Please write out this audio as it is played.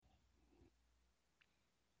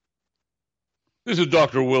This is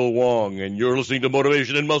Dr. Will Wong, and you're listening to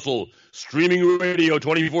Motivation and Muscle, streaming radio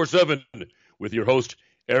 24/7, with your host,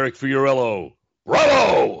 Eric Fiorillo.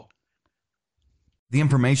 Bravo! The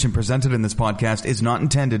information presented in this podcast is not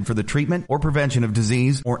intended for the treatment or prevention of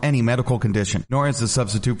disease or any medical condition, nor is a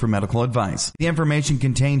substitute for medical advice. The information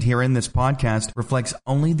contained here in this podcast reflects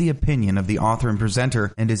only the opinion of the author and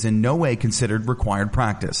presenter and is in no way considered required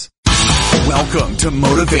practice. Welcome to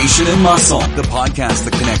Motivation and Muscle, the podcast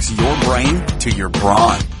that connects your brain to your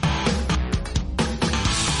brawn.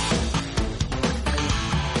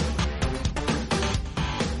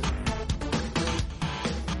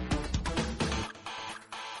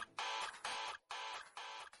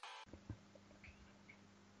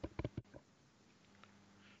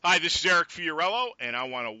 Hi, this is Eric Fiorillo, and I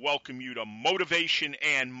want to welcome you to Motivation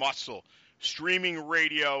and Muscle, streaming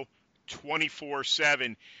radio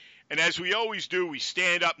 24/7. And as we always do, we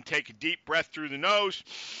stand up and take a deep breath through the nose,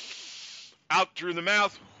 out through the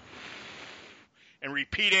mouth, and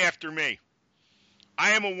repeat after me.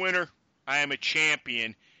 I am a winner. I am a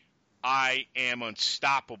champion. I am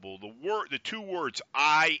unstoppable. The two words,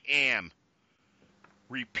 I am.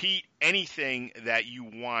 Repeat anything that you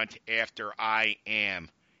want after I am,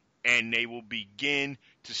 and they will begin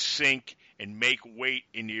to sink and make weight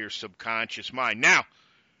into your subconscious mind. Now,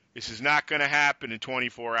 this is not going to happen in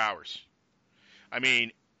 24 hours. I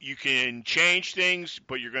mean, you can change things,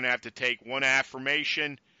 but you're going to have to take one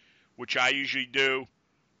affirmation, which I usually do,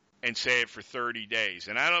 and say it for 30 days.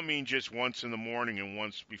 And I don't mean just once in the morning and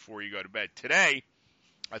once before you go to bed. Today,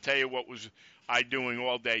 I'll tell you what was I doing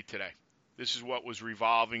all day today. This is what was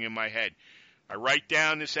revolving in my head. I write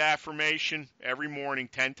down this affirmation every morning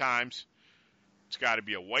 10 times. It's got to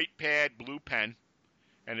be a white pad, blue pen,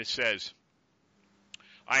 and it says,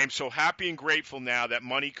 I am so happy and grateful now that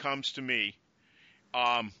money comes to me.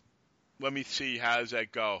 Let me see, how does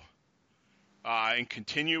that go? In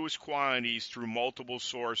continuous quantities through multiple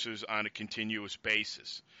sources on a continuous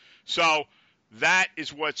basis. So that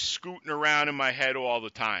is what's scooting around in my head all the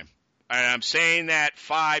time. And I'm saying that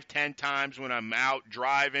 5, 10 times when I'm out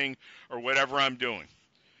driving or whatever I'm doing.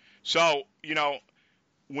 So,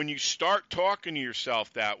 when you start talking to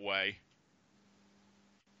yourself that way,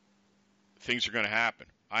 things are going to happen.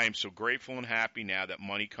 I am so grateful and happy now that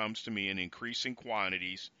money comes to me in increasing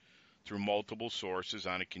quantities through multiple sources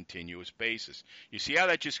on a continuous basis. You see how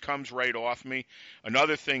that just comes right off me?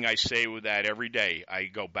 Another thing I say with that every day, I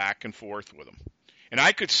go back and forth with them. And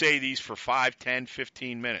I could say these for 5, 10,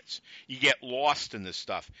 15 minutes. You get lost in this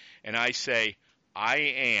stuff. And I say, I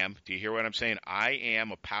am, do you hear what I'm saying? I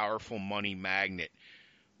am a powerful money magnet.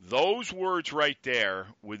 Those words right there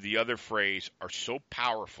with the other phrase are so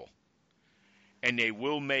powerful. And they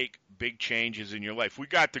will make big changes in your life. We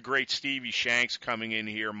got the great Stevie Shanks coming in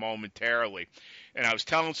here momentarily. And I was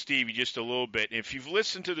telling Stevie just a little bit. If you've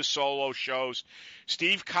listened to the solo shows,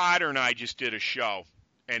 Steve Cotter and I just did a show.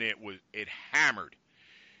 And it hammered.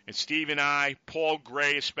 And Steve and I, Paul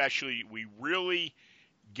Gray especially, we really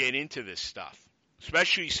get into this stuff.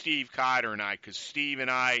 Especially Steve Cotter and I, because Steve and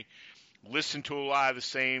I listen to a lot of the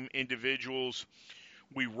same individuals.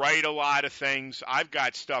 We write a lot of things. I've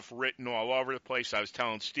got stuff written all over the place. I was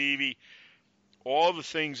telling Stevie, all the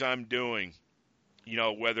things I'm doing,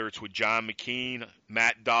 whether it's with John McKean,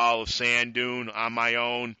 Matt Dahl of Sand Dune, on my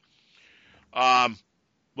own,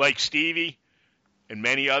 like Stevie and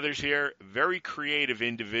many others here, very creative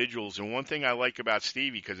individuals. And one thing I like about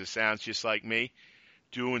Stevie, because it sounds just like me,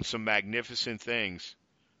 doing some magnificent things,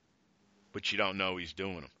 but you don't know he's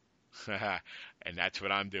doing them. And that's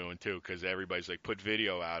what I'm doing too, because everybody's like, put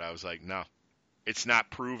video out. I was like, no, it's not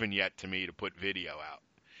proven yet to me to put video out.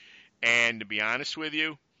 And to be honest with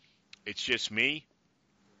you, it's just me.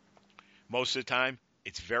 Most of the time,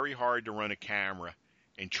 it's very hard to run a camera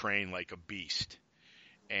and train like a beast.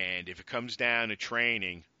 And if it comes down to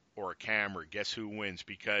training or a camera, guess who wins?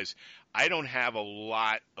 Because I don't have a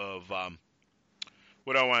lot of,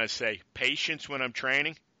 patience when I'm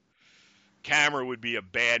training. Camera would be a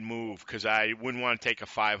bad move because I wouldn't want to take a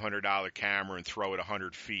 $500 camera and throw it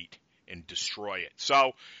 100 feet and destroy it.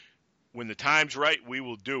 So when the time's right, we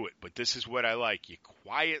will do it. But this is what I like. You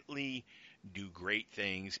quietly do great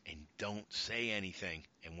things and don't say anything.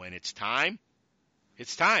 And when it's time,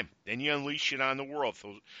 it's time. Then you unleash it on the world.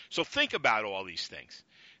 So think about all these things.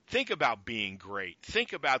 Think about being great.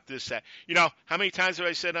 Think about this, that. How many times have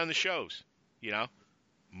I said on the shows,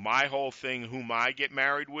 my whole thing, whom I get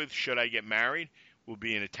married with, should I get married, will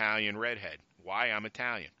be an Italian redhead. Why? I'm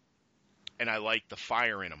Italian. And I like the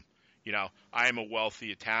fire in them. I am a wealthy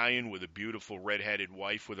Italian with a beautiful redheaded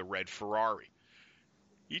wife with a red Ferrari.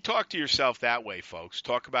 You talk to yourself that way, folks.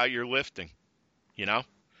 Talk about your lifting,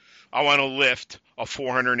 I want to lift a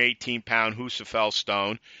 418-pound Husafel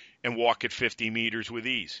stone and walk it 50 meters with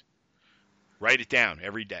ease. Write it down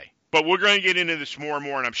every day. But we're going to get into this more and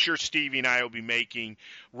more, and I'm sure Stevie and I will be making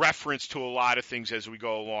reference to a lot of things as we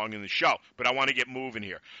go along in the show. But I want to get moving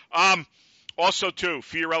here. Also, too,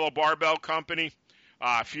 Fiorillo Barbell Company,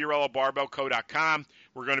 FiorilloBarbellCo.com.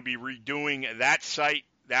 We're going to be redoing that site.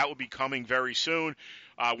 That will be coming very soon.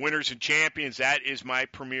 Winners and Champions, that is my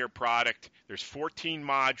premier product. There's 14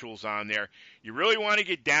 modules on there. You really want to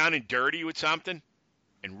get down and dirty with something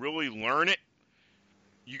and really learn it?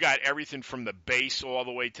 You got everything from the base all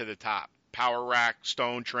the way to the top. Power rack,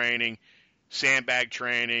 stone training, sandbag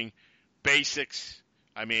training, basics.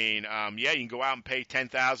 I mean, you can go out and pay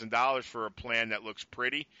 $10,000 for a plan that looks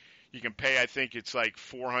pretty. You can pay, I think it's like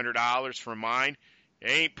 $400 for mine.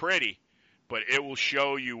 It ain't pretty, but it will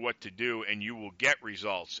show you what to do, and you will get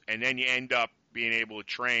results. And then you end up being able to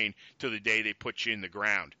train till the day they put you in the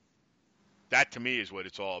ground. That, to me, is what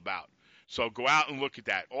it's all about. So go out and look at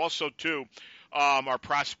that. Also, too, our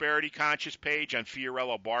Prosperity Conscious page on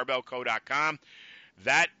FiorilloBarbellCo.com.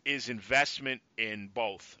 That is investment in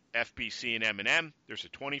both FBC and M&M. There's a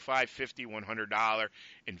 $25, $50, $100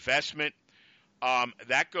 investment.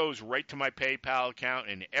 That goes right to my PayPal account,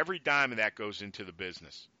 and every dime of that goes into the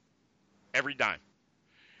business. Every dime.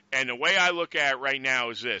 And the way I look at it right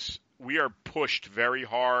now is this. We are pushed very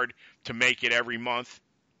hard to make it every month.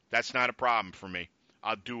 That's not a problem for me.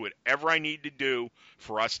 I'll do whatever I need to do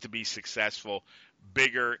for us to be successful,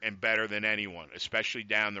 bigger and better than anyone, especially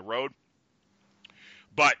down the road.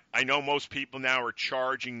 But I know most people now are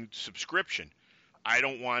charging subscription. I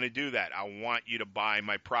don't want to do that. I want you to buy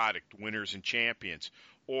my product, Winners and Champions,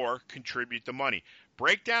 or contribute the money.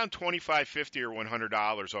 Break down $25, $50, or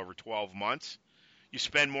 $100 over 12 months. You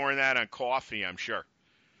spend more than that on coffee, I'm sure.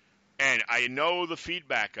 And I know the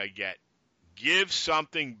feedback I get. Give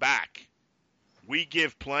something back. We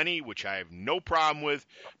give plenty, which I have no problem with,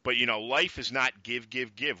 but, life is not give,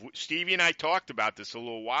 give, give. Stevie and I talked about this a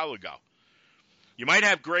little while ago. You might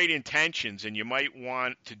have great intentions, and you might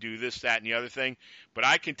want to do this, that, and the other thing, but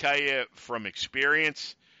I can tell you from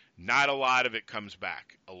experience, not a lot of it comes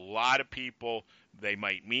back. A lot of people, they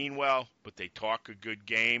might mean well, but they talk a good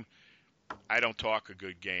game. I don't talk a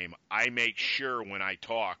good game. I make sure when I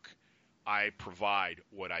talk, I provide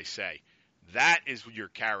what I say. That is your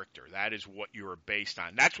character. That is what you are based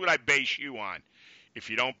on. That's what I base you on. If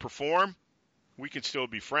you don't perform, we can still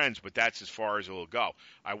be friends, but that's as far as it will go.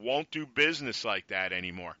 I won't do business like that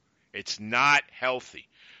anymore. It's not healthy.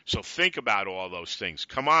 So think about all those things.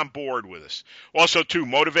 Come on board with us. Also, too,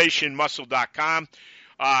 motivationmuscle.com.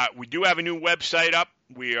 We do have a new website up.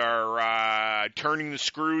 We are turning the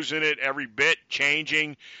screws in it every bit,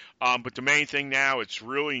 changing. But the main thing now, it's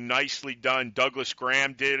really nicely done. Douglas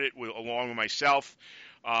Graham did it along with myself,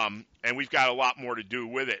 and we've got a lot more to do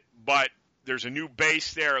with it. But there's a new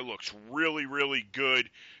base there. It looks really, really good.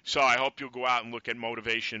 So I hope you'll go out and look at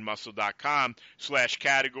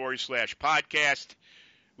motivationmuscle.com/category/podcast.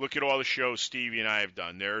 Look at all the shows Stevie and I have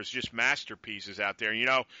done. There's just masterpieces out there.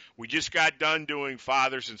 We just got done doing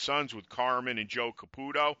Fathers and Sons with Carmen and Joe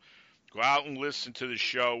Caputo. Go out and listen to the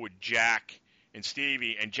show with Jack and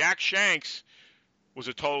Stevie. And Jack Shanks was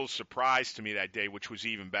a total surprise to me that day, which was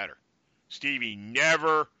even better. Stevie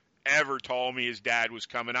never, ever told me his dad was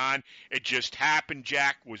coming on. It just happened.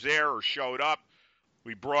 Jack was there or showed up.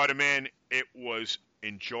 We brought him in. It was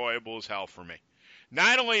enjoyable as hell for me.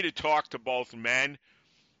 Not only to talk to both men,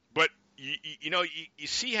 but you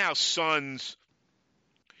see how sons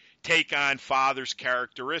take on fathers'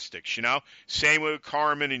 characteristics, Same with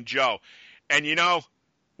Carmen and Joe. And,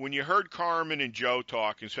 when you heard Carmen and Joe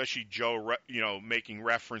talking, especially Joe, making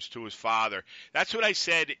reference to his father, that's what I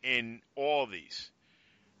said in all these.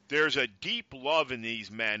 There's a deep love in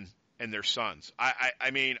these men and their sons.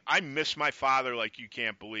 I mean, I miss my father like you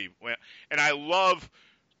can't believe. And I love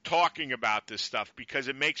talking about this stuff because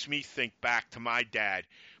it makes me think back to my dad.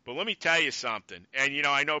 But let me tell you something. And,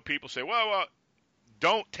 I know people say, well,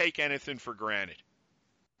 don't take anything for granted.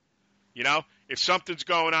 If something's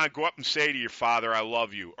going on, go up and say to your father, I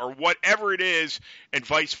love you, or whatever it is, and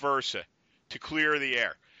vice versa, to clear the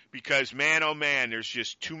air. Because, man, oh, man, there's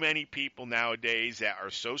just too many people nowadays that are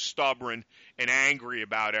so stubborn and angry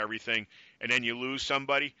about everything, and then you lose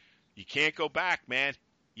somebody. You can't go back, man.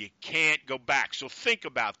 You can't go back. So think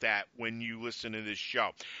about that when you listen to this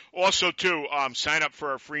show. Also, too, sign up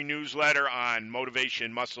for our free newsletter on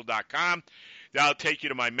motivationmuscle.com. That'll take you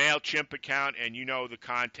to my MailChimp account, and the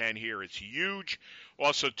content here. It's huge.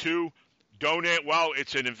 Also, too, Donate. Well,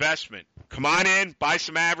 it's an investment. Come on in, buy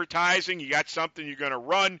some advertising. You got something you're going to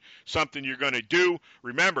run, something you're going to do.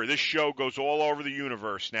 Remember, this show goes all over the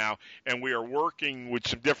universe now, and we are working with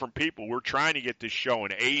some different people. We're trying to get this show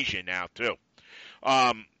in Asia now, too.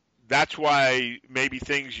 That's why maybe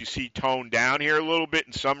things you see toned down here a little bit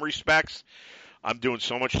in some respects. I'm doing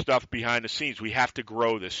so much stuff behind the scenes. We have to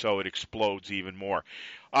grow this so it explodes even more.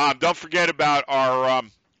 Don't forget about our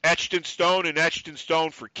Etched in Stone and Etched in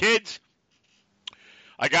Stone for Kids.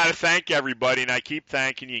 I got to thank everybody, and I keep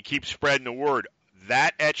thanking you and keep spreading the word.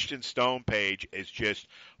 That Etched in Stone page is just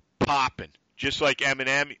popping, just like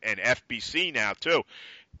M&M and FBC now, too.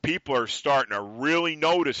 People are starting to really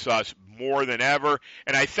notice us more than ever,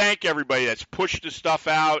 and I thank everybody that's pushed the stuff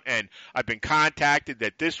out, and I've been contacted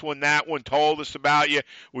that this one, that one told us about you.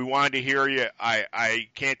 We wanted to hear you. I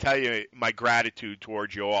can't tell you my gratitude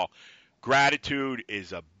towards you all. Gratitude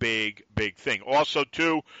is a big, big thing. Also,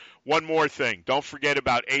 too, one more thing. Don't forget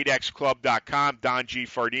about 8xclub.com. Don G.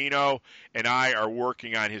 Fardino and I are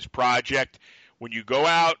working on his project. When you go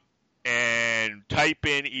out and type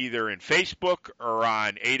in either in Facebook or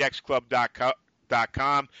on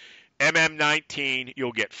 8xclub.com, MM19,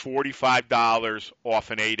 you'll get $45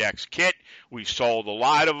 off an 8X kit. We've sold a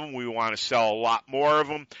lot of them. We want to sell a lot more of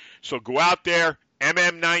them. So go out there,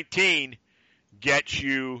 MM19, get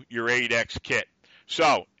you your 8X kit.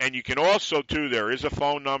 So, and you can also, too, there is a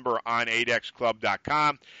phone number on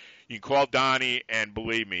 8xclub.com. You can call Donnie, and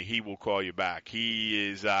believe me, he will call you back. He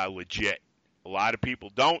is legit. A lot of people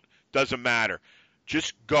don't. Doesn't matter.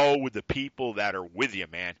 Just go with the people that are with you,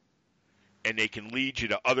 man. And they can lead you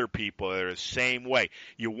to other people that are the same way.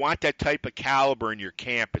 You want that type of caliber in your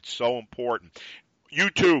camp. It's so important.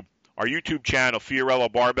 YouTube, our YouTube channel, Fiorillo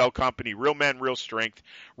Barbell Company, Real Men, Real Strength,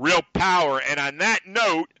 Real Power. And on that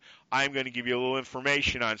note, I'm going to give you a little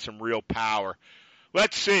information on some real power.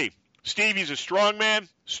 Let's see. Stevie's a strongman,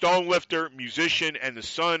 stone lifter, musician, and the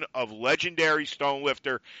son of legendary stone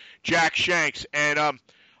lifter Jack Shanks. And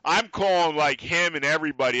I'm calling like him and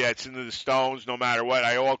everybody that's into the stones, no matter what.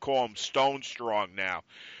 I all call him Stone Strong now.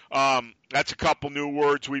 That's a couple new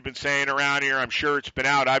words we've been saying around here. I'm sure it's been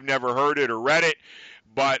out. I've never heard it or read it.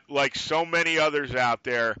 But like so many others out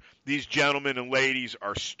there, these gentlemen and ladies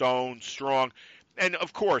are stone strong. And,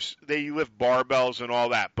 of course, they lift barbells and all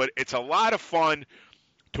that. But it's a lot of fun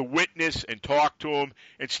to witness and talk to them.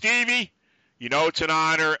 And, Stevie, you know it's an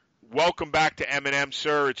honor. Welcome back to M&M,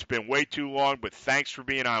 sir. It's been way too long, but thanks for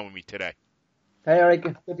being on with me today. Hey, Eric.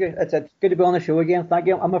 It's good to be on the show again. Thank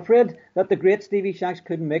you. I'm afraid that the great Stevie Shanks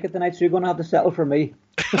couldn't make it tonight, so you're going to have to settle for me.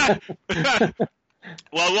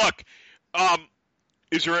 Well, look,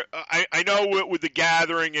 is there? I know with the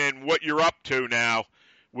gathering and what you're up to now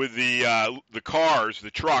with the cars,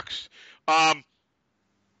 the trucks.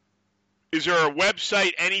 Is there a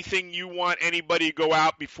website, anything you want anybody to go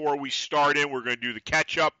out before we start in? We're going to do the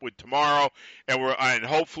catch-up with tomorrow, and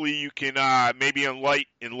hopefully you can maybe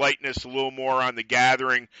enlighten us a little more on the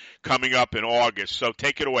gathering coming up in August. So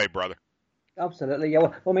take it away, brother. Absolutely. Yeah.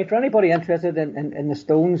 Well, I mean, for anybody interested in the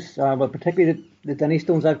stones, well, particularly the Denny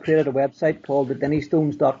Stones, I've created a website called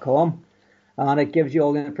thedennystones.com, and it gives you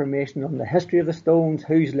all the information on the history of the stones,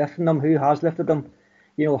 who's lifting them, who has lifted them,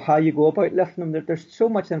 you know, how you go about lifting them. There's so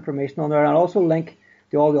much information on there, and I'll also link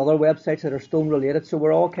to all the other websites that are stone related. So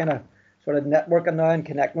we're all kind of sort of networking now and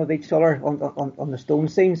connecting with each other on the stone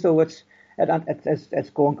scene. So it's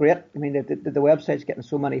going great. I mean, the website's getting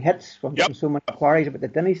so many hits from getting so many inquiries about the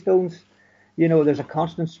Denny Stones. You know, there's a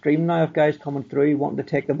constant stream now of guys coming through wanting to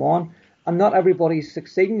take them on, and not everybody's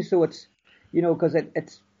succeeding. So it's, you know, because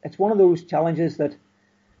it's one of those challenges that,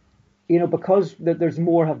 you know, because there's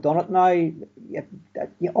more have done it now, you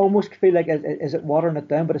almost feel like, is it watering it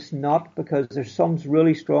down? But it's not, because there's some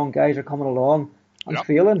really strong guys are coming along and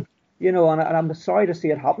failing, you know, and I'm sorry to see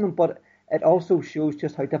it happening, but it also shows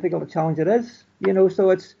just how difficult a challenge it is, you know.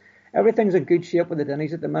 So everything's in good shape with the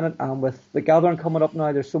Denny's at the minute, and with the gathering coming up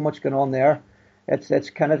now, there's so much going on there. It's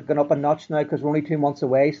kind of gone up a notch now because we're only 2 months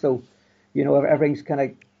away, so, you know, everything's kind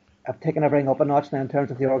of, I've taken everything up a notch now in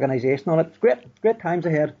terms of the organisation on it. It's great times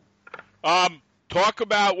ahead. Talk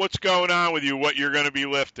about what's going on with you, what you're going to be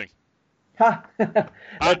lifting. Let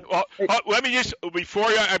me just, before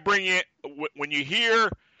I bring you, when you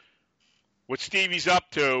hear what Stevie's up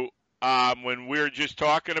to, when we were just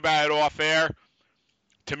talking about it off air,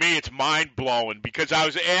 to me it's mind-blowing, because I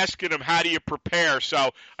was asking him, how do you prepare?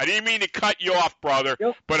 So I didn't mean to cut you off, brother,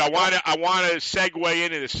 but I want to segue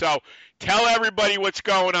into this. So tell everybody what's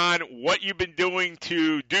going on, what you've been doing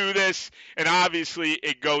to do this, and obviously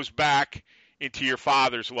it goes back into your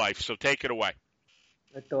father's life. So take it away.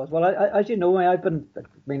 It does. Well, as you know, I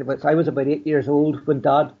was about 8 years old when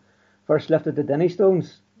Dad first lifted the Denny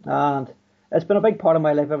stones, and it's been a big part of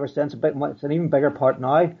my life ever since. It's an even bigger part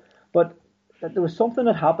now. But there was something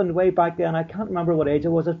that happened way back then. I can't remember what age it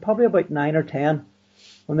was. It's probably about 9 or 10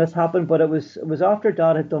 when this happened. But it was after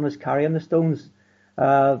Dad had done his carrying the stones.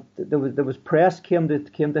 There was press came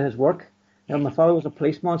to his work. You know, my father was a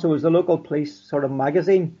policeman, so it was the local police sort of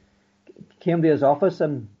magazine came to his office,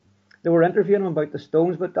 and they were interviewing him about the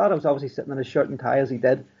stones. But Dad was obviously sitting in his shirt and tie as he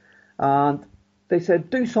did, and they said,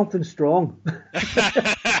 "Do something strong."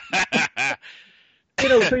 You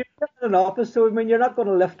know, so you're in an office, so I mean, you're not going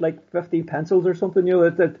to lift like 50 pencils or something. You know,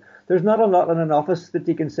 there's not a lot in an office that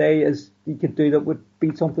you can say is you could do that would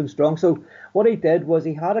be something strong. So what he did was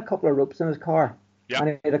he had a couple of ropes in his car, and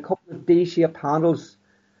he had a couple of D-shaped handles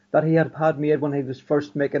that he had made when he was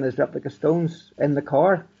first making his replica stones in the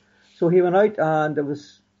car. So he went out, and it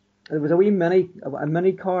was a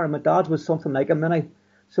mini car, and my dad's was something like a mini.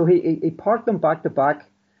 So he parked them back to back,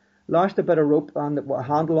 lashed a bit of rope and a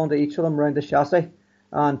handle onto each of them around the chassis,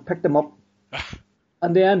 and picked them up.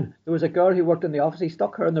 And then there was a girl who worked in the office. He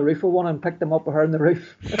stuck her in the roof of one and picked them up with her in the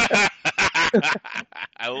roof.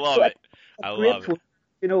 I love it. I love it.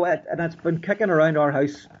 You know, and it's been kicking around our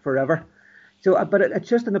house forever. So, but it's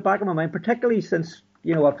just in the back of my mind, particularly since,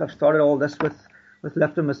 you know, I've started all this with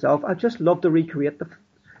lifting myself. I just love to recreate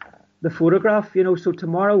the photograph, you know. So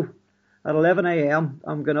tomorrow at 11 a.m.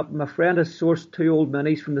 I'm going up. My friend has sourced 2 old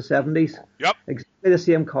minis from the 70s. Yep. Exactly the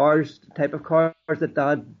same cars, type of cars that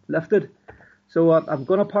Dad lifted. So I'm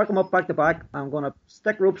going to park them up back to back. I'm going to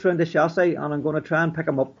stick ropes around the chassis, and I'm going to try and pick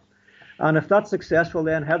them up. And if that's successful,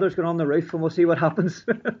 then Heather's going on the roof, and we'll see what happens.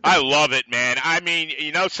 I love it, man. I mean,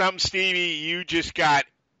 you know something, Stevie?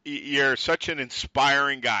 You're such an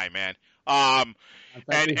inspiring guy, man.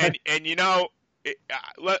 And you know,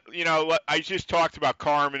 I just talked about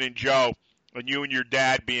Carmen and Joe and you and your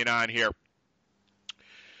dad being on here.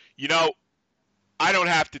 You know, I don't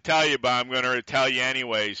have to tell you, but I'm going to tell you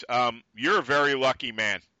anyways. You're a very lucky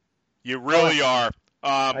man. You really are.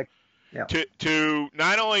 Yeah. To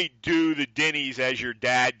not only do the Dinnies as your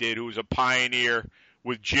dad did, who was a pioneer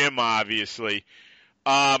with Jim, obviously,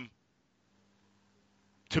 to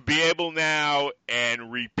be able now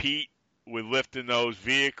and repeat with lifting those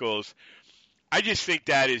vehicles, I just think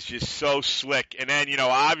that is just so slick. And then, you know,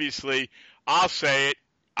 obviously, I'll say it,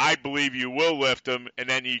 I believe you will lift them, and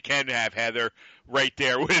then you can have Heather right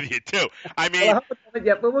there with you, too. I mean... Well, I haven't done it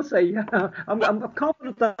yet, but we'll see. I'm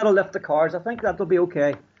confident that I'll lift the cars. I think that'll be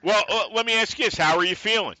okay. Well, let me ask you this. How are you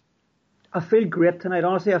feeling? I feel great tonight.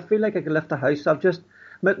 Honestly, I feel like I can lift the house. I've just...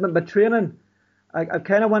 My training... I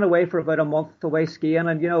kind of went away for about a month away skiing,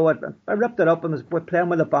 and, you know, I ripped it up and was playing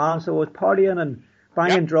with the band, so I was partying and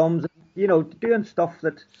banging drums, and, you know, doing stuff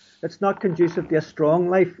that's not conducive to a strong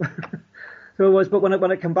life. So it was, but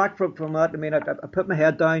when I come back from that, I mean, I put my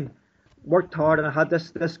head down, worked hard, and I had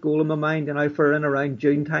this goal in my mind, you know, for in around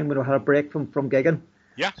June time when I had a break from gigging.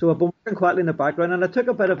 Yeah. So I've been working quietly in the background, and I took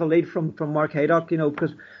a bit of a lead from Mark Haydock, you know,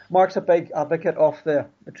 because Mark's a big advocate of the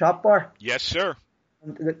trap bar. Yes, sir.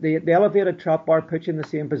 And the elevated trap bar puts you in the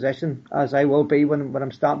same position as I will be when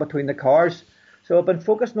I'm standing between the cars. So I've been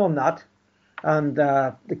focusing on that, and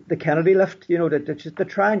the Kennedy lift, you know, to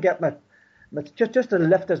try and get just to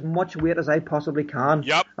lift as much weight as I possibly can.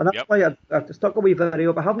 Yep. And that's why I've stuck a wee video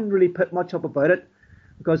up. I haven't really put much up about it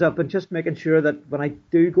because I've been just making sure that when I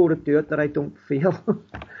do go to do it, that I don't fail.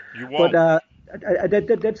 You won't. But I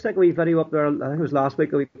did stick a wee video up there, I think it was last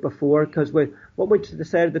week or week before, because what we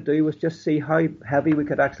decided to do was just see how heavy we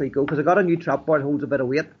could actually go, because I got a new trap bar that holds a bit of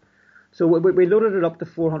weight. So we loaded it up to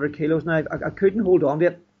 400 kilos. Now, I couldn't hold on to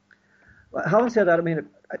it. Having said that, I mean,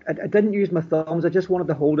 I didn't use my thumbs. I just wanted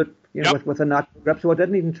to hold it, you know, with a natural grip. So I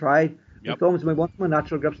didn't even try my thumbs. I mean, once my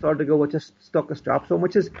natural grip started to go, I just stuck the straps on,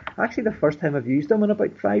 which is actually the first time I've used them in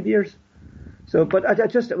about 5 years. So, but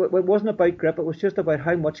it wasn't about grip. It was just about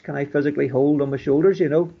how much can I physically hold on my shoulders, you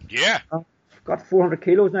know. Yeah. I've got 400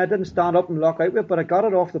 kilos now. I didn't stand up and lock out with it, but I got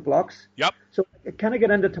it off the blocks. Yep. So I kind of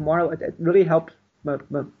get into tomorrow. It really helped my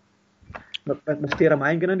state of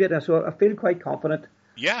mind getting into it. So I feel quite confident.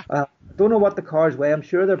 Yeah. I don't know what the cars weigh. I'm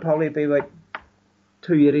sure they'll probably be about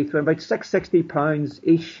 280, about 660 pounds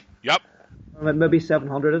each. Yep. Maybe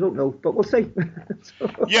 700. I don't know, but we'll see.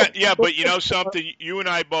 Yeah, but you know something? You and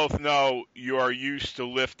I both know you are used to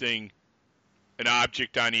lifting an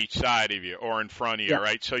object on each side of you or in front of you,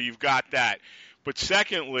 right? So you've got that. But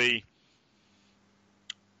secondly,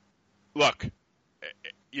 look,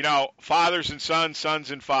 you know, fathers and sons,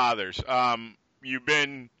 sons and fathers. You've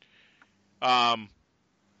been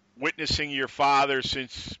witnessing your father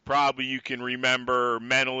since probably you can remember,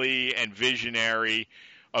 mentally and visionary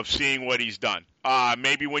of seeing what he's done.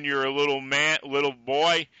 Maybe when you're a little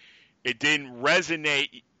boy, it didn't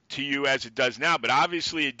resonate to you as it does now, but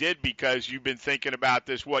obviously it did because you've been thinking about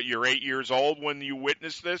this. What, you're 8 years old when you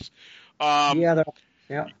witnessed this? Yeah.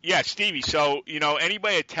 Yeah, Stevie. So,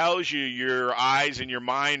 anybody that tells you your eyes and your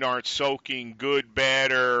mind aren't soaking good,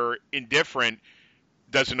 bad, or indifferent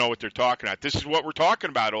doesn't know what they're talking about. This is what we're talking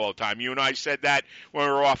about all the time. You and I said that when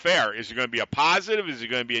we were off air. Is it going to be a positive? Is it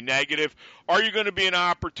going to be a negative? Are you going to be an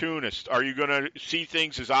opportunist? Are you going to see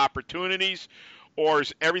things as opportunities? Or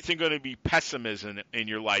is everything going to be pessimism in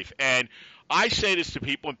your life? And I say this to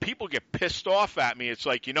people, and people get pissed off at me. It's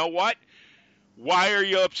like, you know what? Why are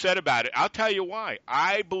you upset about it? I'll tell you why.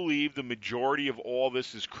 I believe the majority of all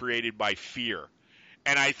this is created by fear.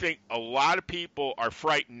 And I think a lot of people are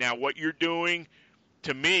frightened. Now, what you're doing,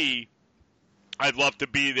 to me, I'd love to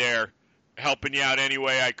be there helping you out any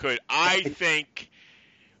way I could. I think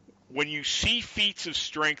when you see feats of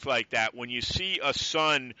strength like that, when you see a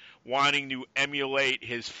son wanting to emulate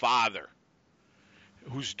his father,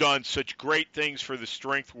 who's done such great things for the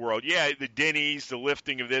strength world, yeah, the Dinnies, the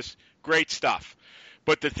lifting of this, great stuff.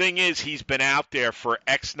 But the thing is, he's been out there for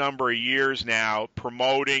X number of years now,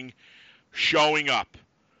 promoting, showing up,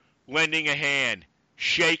 lending a hand,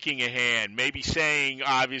 shaking a hand, maybe saying,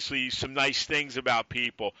 obviously, some nice things about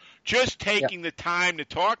people, just taking the time to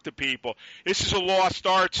talk to people. This is a lost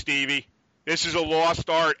art, Stevie. This is a lost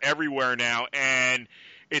art everywhere now, and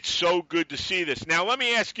it's so good to see this. Now, let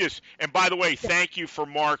me ask you this, and by the way, thank you for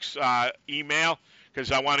Mark's email,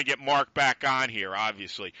 because I want to get Mark back on here,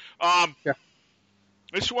 obviously.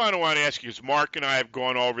 This is what I want to ask you, because Mark and I have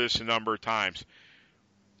gone over this a number of times.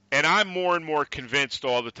 And I'm more and more convinced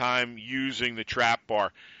all the time using the trap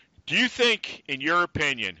bar. Do you think, in your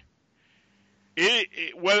opinion,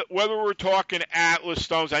 whether we're talking Atlas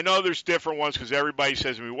stones, I know there's different ones because everybody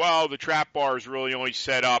says to me, well, the trap bar is really only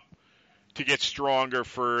set up to get stronger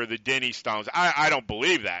for the Dinny stones. I don't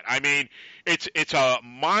believe that. I mean, it's a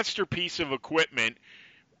monster piece of equipment.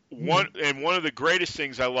 One of the greatest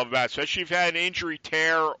things I love about it, especially if you've had an injury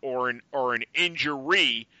tear or an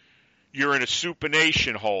injury, you're in a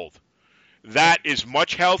supination hold. That is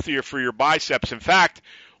much healthier for your biceps. In fact,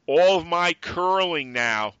 all of my curling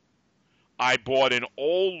now, I bought an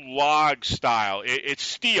old log style. It's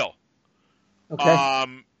steel. Okay.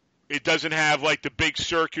 It doesn't have like the big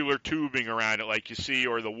circular tubing around it like you see,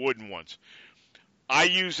 or the wooden ones. I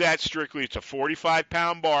use that strictly. It's a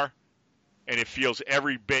 45-pound bar, and it feels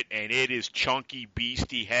every bit, and it is chunky,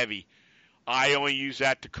 beastie, heavy. I only use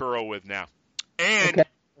that to curl with now. And okay.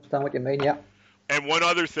 I understand what you mean, yeah. And one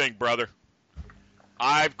other thing, brother.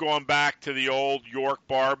 I've gone back to the old York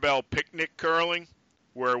barbell picnic curling,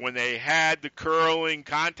 where when they had the curling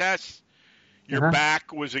contests, your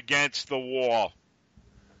back was against the wall.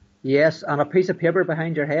 Yes, and a piece of paper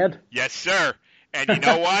behind your head. Yes, sir. And you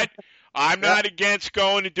know what? I'm not against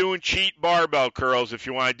going and doing cheat barbell curls if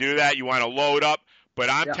you want to do that. You want to load up.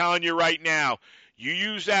 But I'm telling you right now, you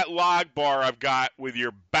use that log bar I've got with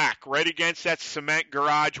your back right against that cement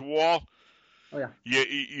garage wall. Oh, yeah.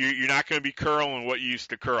 You're not going to be curling what you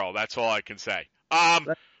used to curl. That's all I can say.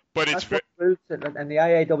 But it's in the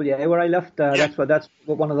IAWA where I lift. That's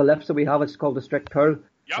one of the lifts that we have. It's called the strict curl.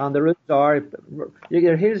 Yep. And the rules are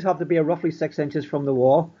your heels have to be roughly 6 inches from the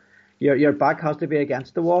wall. Your back has to be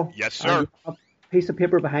against the wall. Yes, sir. And you have a piece of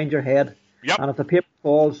paper behind your head. Yep. And if the paper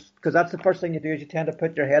falls, because that's the first thing you do is you tend to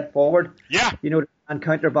put your head forward. Yeah. And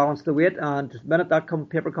counterbalance the weight. And the minute that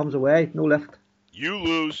paper comes away, no lift. You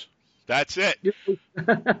lose. That's it.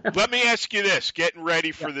 Let me ask you this, getting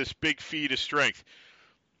ready for this big feat of strength.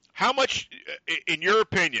 How much, in your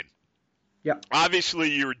opinion,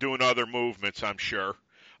 obviously you were doing other movements, I'm sure,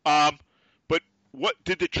 but what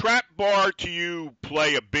did the trap bar to you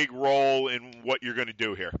play a big role in what you're going to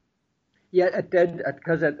do here? Yeah, it did,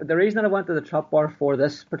 because the reason I went to the trap bar for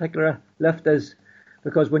this particular lift is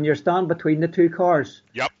because when you're standing between the two cars,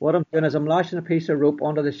 what I'm doing is I'm lashing a piece of rope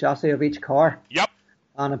onto the chassis of each car. Yep.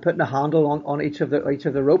 And I'm putting a handle on each of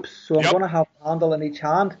the ropes. So I'm going to have a handle in each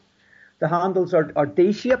hand. The handles are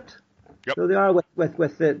D-shaped. Yep. So they are with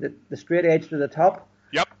the straight edge to the top.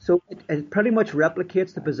 Yep. So it pretty much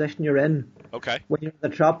replicates the position you're in. Okay. When you're in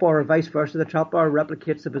the trap bar or vice versa. The trap bar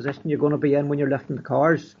replicates the position you're going to be in when you're lifting the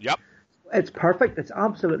cars. Yep. It's perfect. It's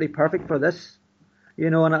absolutely perfect for this.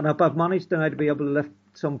 And I've managed now to be able to lift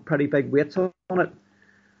some pretty big weights on it.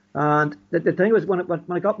 And the thing was, when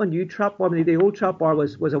I got my new trap bar, the old trap bar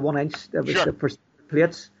was a 1 inch. It was for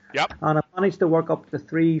plates. Yep. And I managed to work up to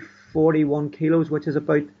 341 kilos, which is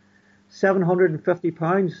about 750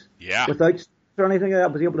 pounds. Yeah. Without or anything, I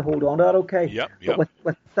was able to hold on to that okay. Yep. But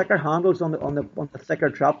with thicker handles on the thicker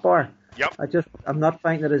trap bar, yep. I'm not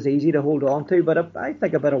finding it as easy to hold on to. But I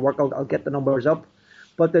think a bit of work, I'll get the numbers up.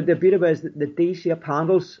 But the beauty of it is that the D-shaped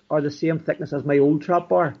handles are the same thickness as my old trap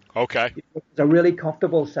bar. Okay. It's a really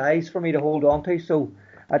comfortable size for me to hold on to. So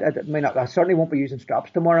I mean, I certainly won't be using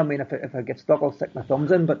straps tomorrow. I mean, if I get stuck, I'll stick my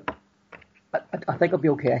thumbs in. But I think I'll be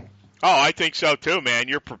okay. Oh, I think so too, man.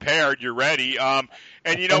 You're prepared. You're ready. And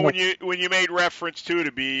you know, when you made reference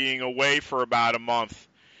to being away for about a month,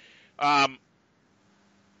 I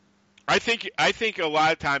think a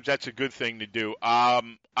lot of times that's a good thing to do.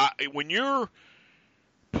 When you're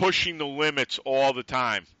pushing the limits all the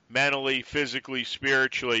time, mentally, physically,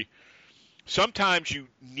 spiritually, sometimes you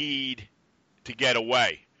need to get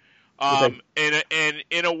away.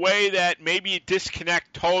 In a way that maybe you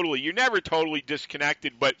disconnect totally. You're never totally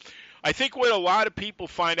disconnected, but I think what a lot of people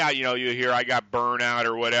find out, you hear I got burnout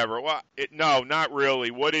or whatever. Well, no, not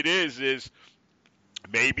really. What it is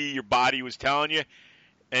maybe your body was telling you,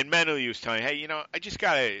 and mentally was telling you, hey, I just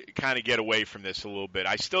got to kind of get away from this a little bit.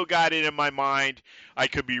 I still got it in my mind. I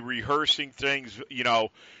could be rehearsing things,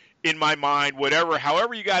 in my mind, whatever,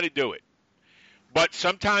 however you got to do it. But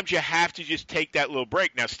sometimes you have to just take that little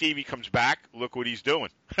break. Now, Stevie comes back. Look what he's doing.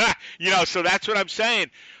 So that's what I'm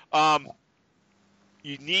saying.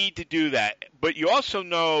 You need to do that. But you also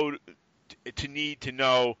need to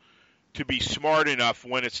know to be smart enough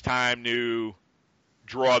when it's time to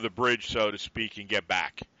draw the bridge, so to speak, and get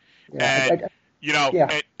back. Yeah,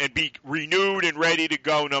 and be renewed and ready to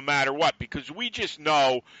go no matter what. Because we just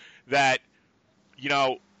know that,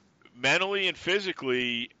 mentally and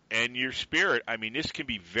physically and your spirit, I mean, this can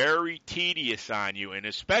be very tedious on you, and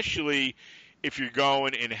especially if you're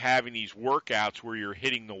going and having these workouts where you're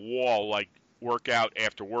hitting the wall, like workout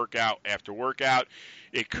after workout after workout,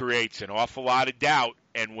 it creates an awful lot of doubt,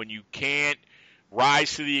 and when you can't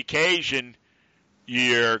rise to the occasion,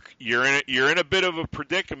 you're in a bit of a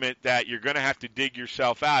predicament that you're going to have to dig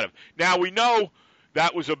yourself out of. Now, we know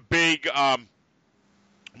that was a big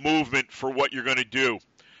movement for what you're going to do.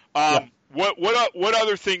 What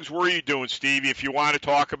other things were you doing, Stevie, if you want to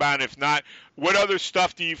talk about it? If not, what other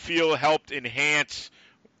stuff do you feel helped enhance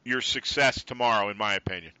your success tomorrow, in my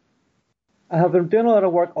opinion? I have been doing a lot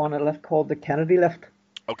of work on a lift called the Kennedy lift.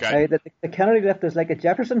 Okay. The Kennedy lift is like a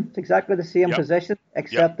Jefferson. It's exactly the same position,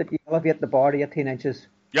 except that you elevate the bar to 18 inches.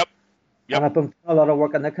 Yep. And I've been doing a lot of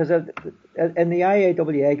work on that because in the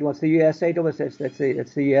IAWA, it's the USA,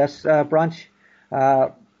 it's the US branch.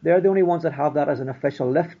 They're the only ones that have that as an official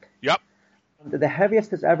lift. Yep. The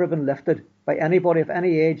heaviest that's ever been lifted by anybody of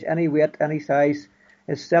any age, any weight, any size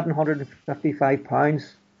is 755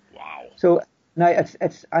 pounds. Wow. So now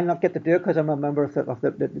it's I'll not get to do it because I'm a member of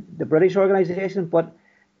the British organisation, but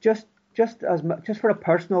just for a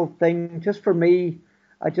personal thing, just for me,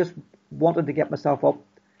 I just wanted to get myself up.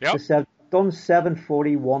 Yep. I've done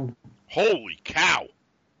 741. Holy cow!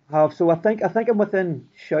 So I think I'm within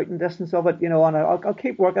shouting distance of it, and I'll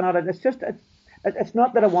keep working at it. It's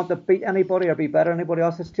not that I want to beat anybody or be better than anybody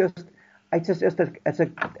else. It's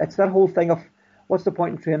that whole thing of what's the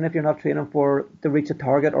point in training if you're not training to reach a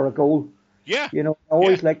target or a goal? Yeah. I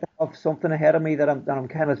always like to have something ahead of me that I'm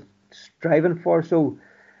kind of striving for. So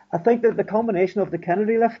I think that the combination of the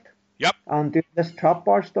Kennedy lift, yep, and doing this trap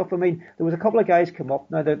bar stuff. I mean, there was a couple of guys come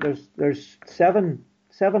up. Now there's seven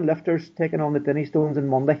lifters taking on the Dinny Stones on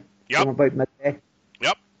Monday. Yep. From about midday.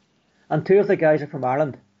 Yep. And two of the guys are from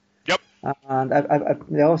Ireland. Yep. And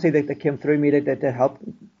obviously they came through me to help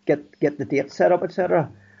get the date set up,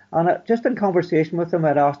 etc. And just in conversation with them,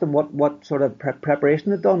 I'd asked them what sort of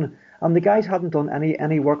preparation they'd done, and the guys hadn't done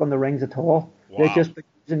any work on the rings at all. Wow. They'd just been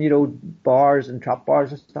using bars and trap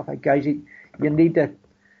bars and stuff. Like, guys, you need to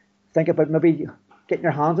think about maybe getting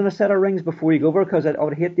your hands on a set of rings before you go over, because I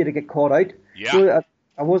would hate you to get caught out. Yeah. So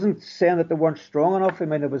I wasn't saying that they weren't strong enough. I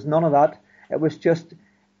mean, it was none of that. It was just,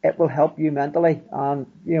 it will help you mentally and,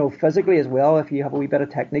 physically as well if you have a wee bit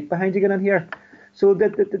of technique behind you getting in here. So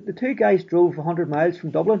the two guys drove 100 miles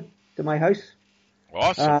from Dublin to my house.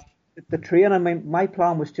 Awesome. The train, I mean, my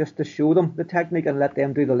plan was just to show them the technique and let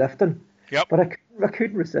them do the lifting. Yep. But I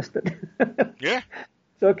couldn't resist it. Yeah.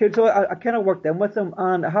 So I kind of worked in with them,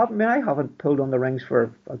 and I haven't pulled on the rings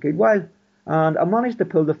for a good while. And I managed to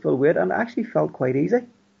pull the full weight, and it actually felt quite easy.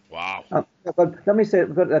 Wow. But let me say it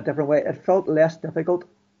a different way. It felt less difficult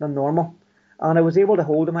than normal. And I was able to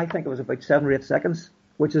hold them, I think it was about 7 or 8 seconds,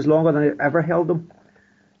 which is longer than I ever held them.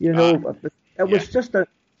 It was just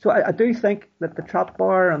so I do think that the trap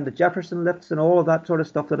bar and the Jefferson lifts and all of that sort of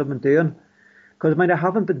stuff that I've been doing, because I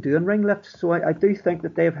haven't been doing ring lifts, so I do think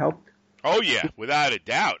that they've helped. Oh, yeah, without a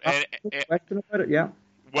doubt. No question about it, yeah.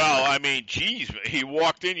 Well, I mean, geez, he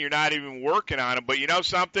walked in, you're not even working on him. But you know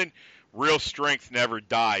something? Real strength never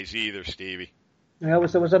dies either, Stevie. Yeah, it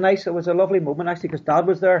was a lovely moment, actually, because Dad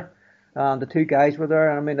was there. And the two guys were there.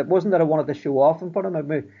 And I mean, it wasn't that I wanted to show off in front of them.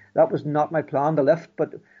 I mean, that was not my plan to lift.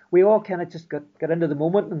 But we all kind of just got into the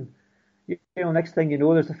moment. And, you know, next thing you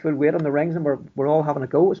know, there's the full weight on the rings and we're all having a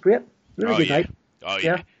go. It was great. Really good night. Oh,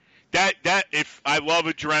 yeah. That if I love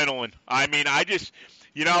adrenaline. I mean, I just,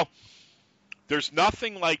 you know, there's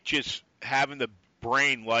nothing like just having the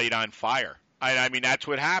brain light on fire. I mean, that's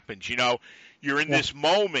what happens. You know, you're in this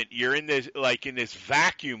moment. You're in this, like, in this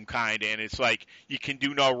vacuum kind of, and it's like you can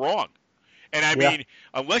do no wrong. And I mean,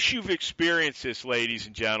 unless you've experienced this, ladies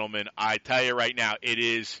and gentlemen, I tell you right now, it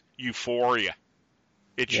is euphoria.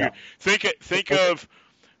 It's you. Think of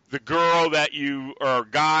the girl that you, or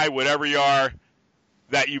guy, whatever you are,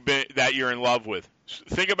 that you're in love with.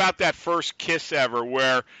 Think about that first kiss ever,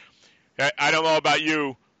 where I don't know about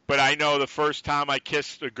you, but I know the first time I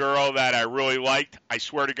kissed a girl that I really liked, I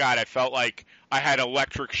swear to God, I felt like I had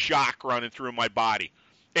electric shock running through my body.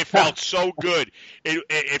 It felt so good.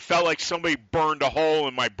 It felt like somebody burned a hole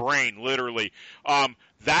in my brain, literally.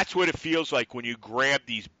 That's what it feels like when you grab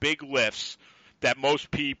these big lifts that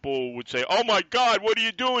most people would say, oh, my God, what are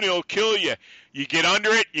you doing? It'll kill you. You get under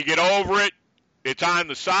it. You get over it. It's on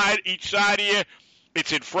the side, each side of you.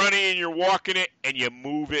 It's in front of you, and you're walking it, and you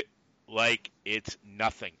move it like it's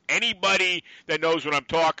nothing. Anybody that knows what I'm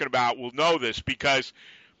talking about will know this, because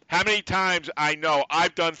how many times I know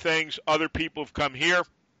I've done things, other people have come here,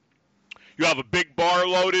 you have a big bar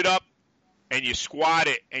loaded up, and you squat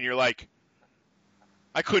it, and you're like,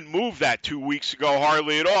 I couldn't move that 2 weeks ago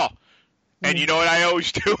hardly at all. And you know what I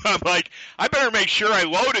always do? I'm like, I better make sure I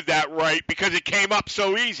loaded that right because it came up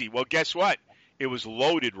so easy. Well, guess what? It was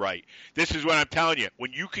loaded right. This is what I'm telling you.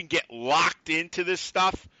 When you can get locked into this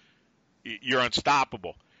stuff, you're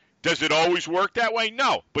unstoppable. Does it always work that way?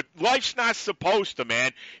 No. But life's not supposed to,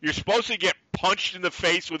 man. You're supposed to get punched in the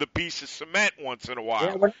face with a piece of cement once in a while.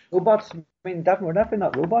 Yeah, we're robots. I mean, we're definitely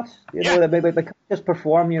not robots. You know, we can't just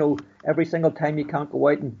perform, you know, every single time. You can't go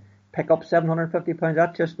out and pick up 750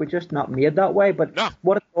 pounds. We're just not made that way. But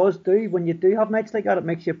what it does do, when you do have nights like that, it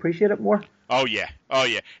makes you appreciate it more. Oh, yeah.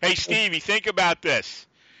 Hey, Stevie, think about this.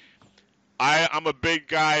 I'm a big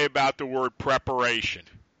guy about the word preparation.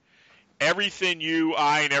 Everything you,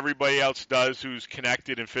 I, and everybody else does who's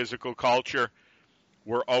connected in physical culture,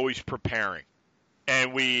 we're always preparing.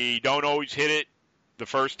 And we don't always hit it the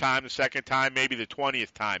first time, the second time, maybe the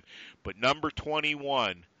 20th time. But number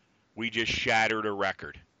 21, we just shattered a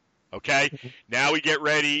record. Okay? Now we get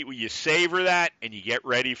ready. You savor that, and you get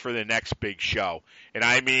ready for the next big show. And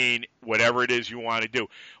I mean, whatever it is you want to do.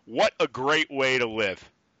 What a great way to live.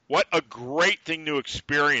 What a great thing to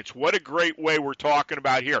experience. What a great way we're talking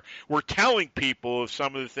about here. We're telling people of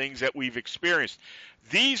some of the things that we've experienced.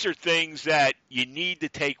 These are things that you need to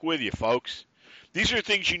take with you, folks. These are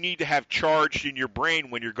things you need to have charged in your brain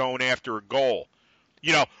when you're going after a goal.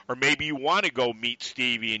 You know, or maybe you want to go meet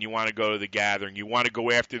Stevie and you want to go to the gathering. You want to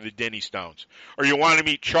go after the Denny Stones. Or you want to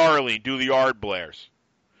meet Charlie and do the Ard Blairs.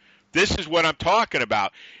 This is what I'm talking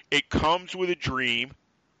about. It comes with a dream.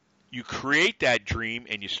 You create that dream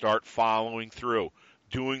and you start following through,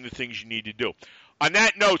 doing the things you need to do. On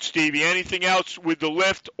that note, Stevie, anything else with the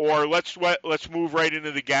lift, or let's move right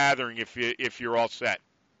into the gathering if you're all set.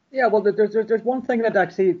 Yeah, well, there's one thing that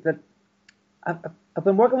actually that I've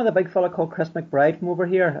been working with a big fella called Chris McBride from over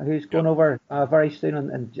here, who's going over very soon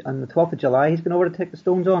on the 12th of July. He's going over to take the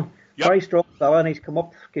stones on. Yep. Very strong fella, and he's come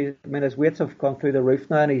up. I mean, his weights have gone through the roof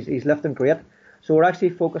now, and he's lifting great. So we're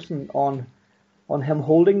actually focusing on him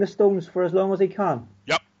holding the stones for as long as he can.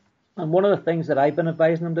 Yep. And one of the things that I've been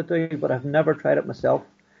advising him to do, but I've never tried it myself,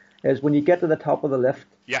 is when you get to the top of the lift,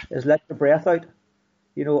 is let your breath out.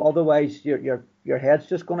 You know, otherwise your head's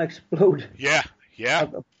just going to explode. Yeah.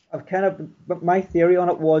 I've kind of, my theory on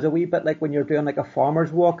it was a wee bit like when you're doing like a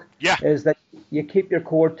farmer's walk. Yeah. Is that you keep your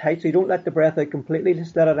core tight, so you don't let the breath out completely,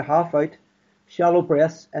 just let it a half out, shallow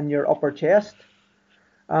breaths in your upper chest.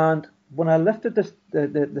 And when I lifted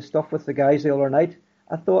the stuff with the guys the other night,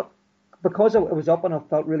 I thought, because it was up and I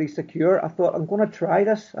felt really secure, I thought, I'm going to try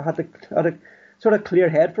this. I had a sort of clear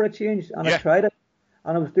head for a change, and I tried it.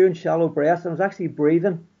 And I was doing shallow breaths, and I was actually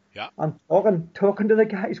breathing. Yeah. And talking to the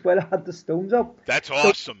guys while I had the stones up. That's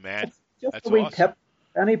awesome, man. Just a wee tip.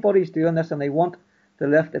 If anybody's doing this and they want to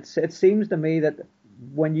lift, it seems to me that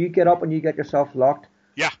when you get up and you get yourself locked,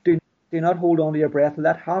 do not hold on to your breath.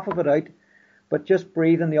 Let half of it out, but just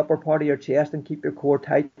breathe in the upper part of your chest and keep your core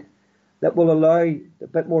tight. That will allow a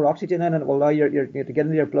bit more oxygen in, and it will allow you to get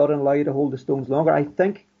into your blood and allow you to hold the stones longer. I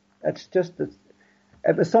think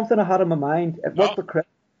it was something I had in my mind. It worked for Chris.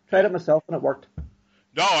 Tried it myself and it worked.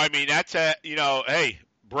 No, I mean, that's hey,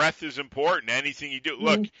 breath is important. Anything you do.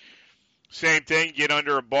 Look, same thing, get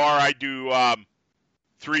under a bar. I do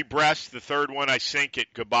 3 breaths, the third one I sink it,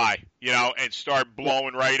 goodbye, and start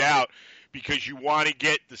blowing right out, because you want to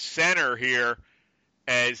get the center here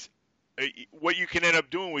as what you can end up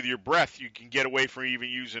doing with your breath. You can get away from even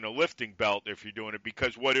using a lifting belt if you're doing it,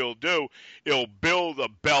 because what it'll do, it'll build a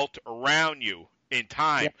belt around you in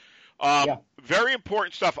time. Very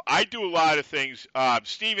important stuff. I do a lot of things.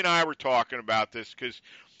 Steve and I were talking about this because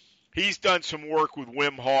he's done some work with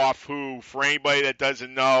Wim Hof, who, for anybody that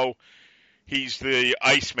doesn't know, he's the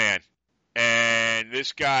Iceman. And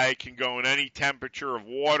this guy can go in any temperature of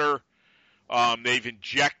water. They've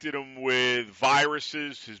injected him with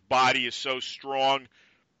viruses. His body is so strong,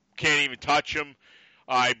 can't even touch him.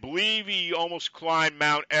 I believe he almost climbed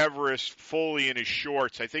Mount Everest fully in his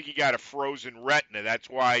shorts. I think he got a frozen retina. That's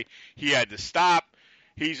why he had to stop.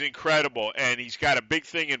 He's incredible, and he's got a big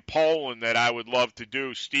thing in Poland that I would love to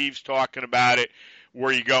do. Steve's talking about it,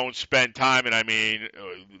 where you go and spend time, and I mean,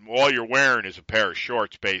 all you're wearing is a pair of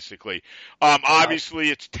shorts, basically. Obviously,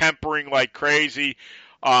 it's tempering like crazy.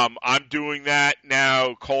 I'm doing that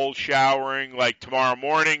now, cold showering, like tomorrow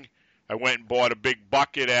morning. I went and bought a big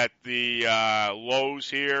bucket at the Lowe's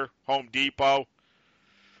here, Home Depot.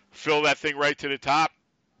 Fill that thing right to the top,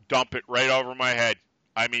 dump it right over my head.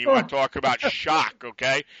 I mean, you want to talk about shock,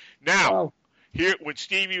 okay? Now, here, when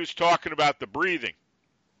Stevie was talking about the breathing,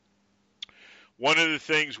 one of the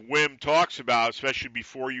things Wim talks about, especially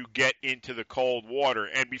before you get into the cold water,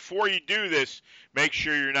 and before you do this, make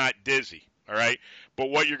sure you're not dizzy, all right? But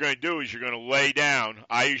what you're going to do is you're going to lay down.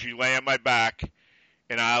 I usually lay on my back,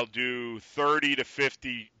 and I'll do 30 to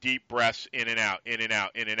 50 deep breaths in and out, in and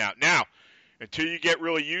out, in and out. Now, until you get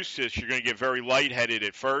really used to this, you're going to get very lightheaded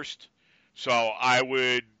at first. So I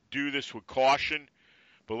would do this with caution.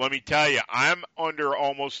 But let me tell you, I'm under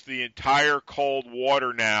almost the entire cold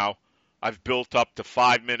water now. I've built up to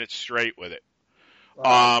 5 minutes straight with it.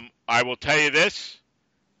 Wow. I will tell you this.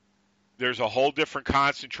 There's a whole different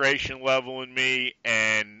concentration level in me,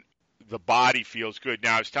 and the body feels good.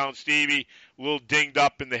 Now, I was telling Stevie, a little dinged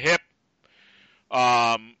up in the hip,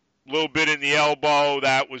 a little bit in the elbow.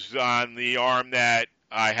 That was on the arm that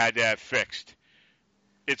I had to have fixed.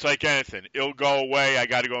 It's like anything. It'll go away. I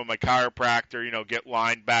got to go to my chiropractor, get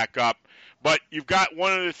lined back up. But you've got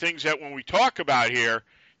one of the things that when we talk about here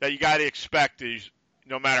that you got to expect is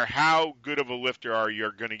no matter how good of a lifter you are,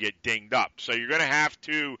 you're going to get dinged up. So you're going to have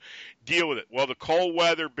to deal with it. Well, the cold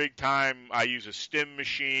weather, big time, I use a stim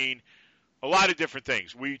machine, a lot of different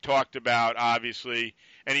things. We talked about, obviously,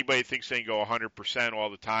 anybody thinks they can go 100%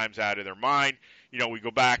 all the times out of their mind. We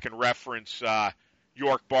go back and reference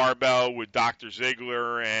York Barbell with Dr.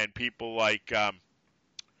 Ziegler and people like,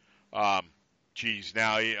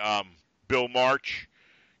 Bill March.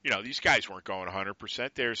 These guys weren't going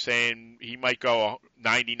 100%. They were saying he might go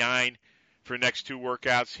 99 for the next 2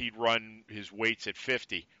 workouts. He'd run his weights at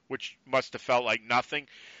 50, which must have felt like nothing.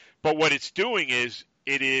 But what it's doing is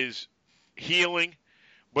it is healing,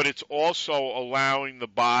 but it's also allowing the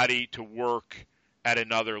body to work at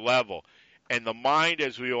another level. And the mind,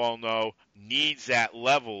 as we all know, needs that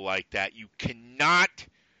level like that. You cannot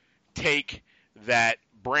take that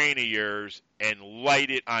brain of yours and light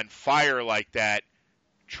it on fire like that,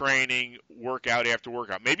 training, workout after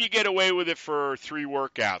workout. Maybe you get away with it for 3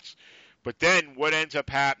 workouts. But then what ends up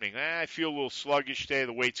happening? I feel a little sluggish today.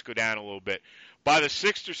 The weights go down a little bit. By the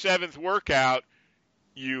 6th or 7th workout,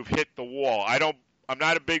 you've hit the wall. I'm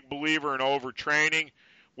not a big believer in overtraining.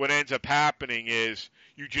 What ends up happening is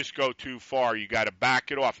you just go too far. You got to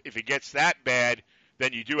back it off. If it gets that bad,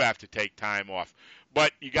 then you do have to take time off.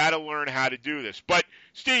 But you got to learn how to do this. But,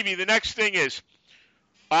 Stevie, the next thing is,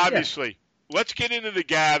 obviously, let's get into the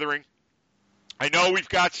gathering. I know we've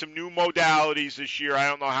got some new modalities this year. I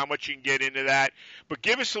don't know how much you can get into that. But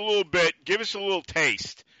give us a little bit, give us a little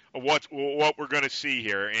taste of what we're going to see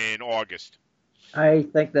here in August. I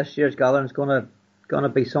think this year's gathering is going to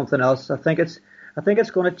be something else. I think it's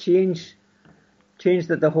going to change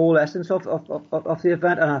the whole essence of the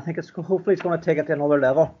event, and I think hopefully it's going to take it to another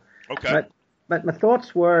level. Okay. But my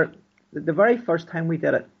thoughts were, the very first time we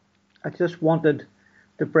did it, I just wanted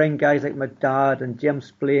to bring guys like my dad and Jim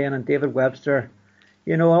Splain and David Webster,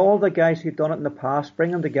 all the guys who'd done it in the past,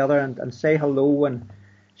 bring them together and say hello and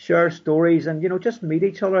share stories and, just meet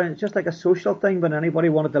each other. And it's just like a social thing. When anybody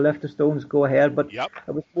wanted to lift the stones, go ahead. But It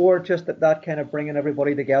was more just that kind of bringing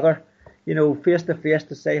everybody together, face to face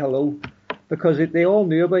to say hello. Because they all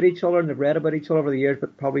knew about each other and they've read about each other over the years,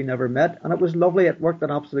 but probably never met. And it was lovely. It worked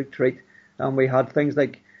an absolute treat. And we had things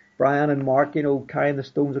like Brian and Mark, carrying the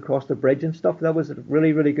stones across the bridge and stuff. That was a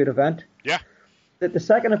really, really good event. Yeah. The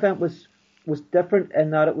second event was different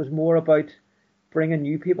in that it was more about bringing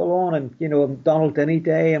new people on, and Donald Denny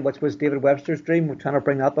Day, and which was David Webster's dream. We're trying to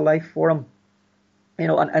bring that to life for him.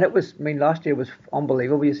 And it was. I mean, last year was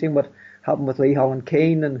unbelievable. You seen what happened with Lee Holland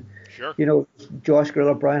Keane, and sure. Josh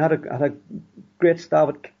Grillo-Brown had a great stab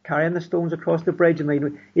at carrying the stones across the bridge. I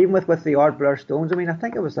mean, even with the Ard Blair stones. I mean, I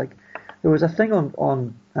think it was like there was a thing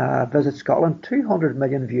on Visit Scotland, 200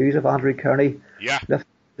 million views of Andrew Kearney lifting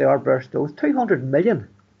the Ard Blair stones. 200 million.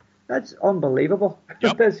 That's unbelievable.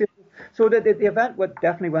 Yep. So the event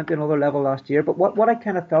definitely went to another level last year. But what I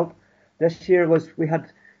kind of felt this year was we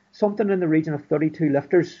had something in the region of 32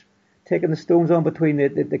 lifters taking the stones on between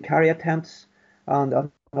the carrier tents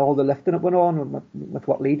and all the lifting that went on with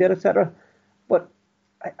what Lee did, etc. But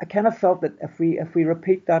I kind of felt that if we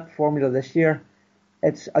repeat that formula this year,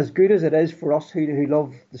 it's as good as it is for us who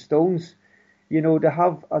love the stones, to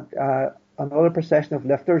have another procession of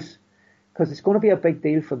lifters, because it's going to be a big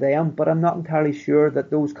deal for them. But I'm not entirely sure that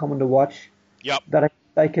those coming to watch, that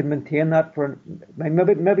I can maintain that for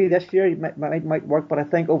maybe this year it might work, but I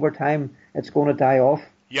think over time it's going to die off.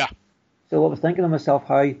 Yeah. So I was thinking to myself,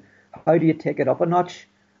 how do you take it up a notch,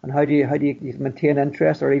 and how do you maintain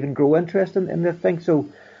interest or even grow interest in the thing? So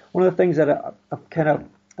one of the things that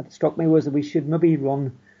it struck me was that we should maybe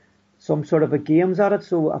run some sort of a games at it.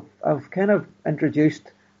 So I've kind of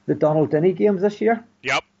introduced the Donald Denny games this year.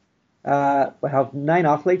 Yep. We have 9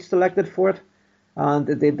 athletes selected for it, and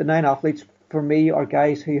the 9 athletes for me are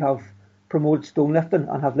guys who have promoted stone lifting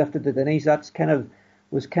and have lifted the Denny's. That's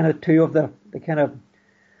was 2 of the kind of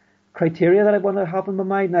criteria that I want to have in my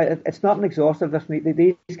mind. Now, it's not an exhaustive list.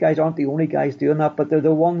 These guys aren't the only guys doing that, but they're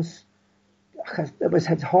the ones.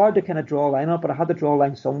 It's hard to kind of draw a line up, but I had to draw a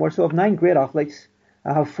line somewhere. So I have 9 great athletes.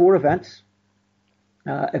 I have 4 events.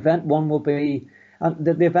 Event 1 will be, and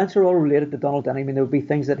the events are all related to Donald Denny. I mean, there will be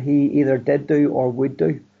things that he either did do or would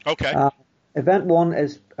do. Okay. Event 1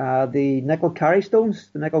 is the nickel carry stones,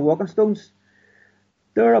 the nickel walking stones.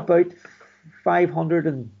 They're about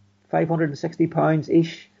 560 pounds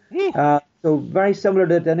each. So very similar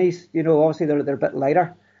to Denny's. Obviously they're a bit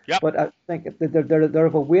lighter. Yep. But I think they're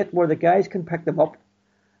of a weight where the guys can pick them up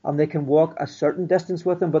and they can walk a certain distance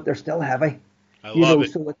with them, but they're still heavy. I love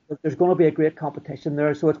it. So there's going to be a great competition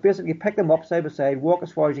there. So it's basically pick them up side by side, walk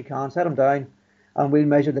as far as you can, set them down, and we'll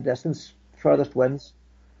measure the distance. Furthest wins.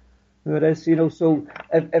 It is, So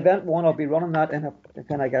event 1, I'll be running that in a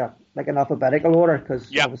kind of like an alphabetical order,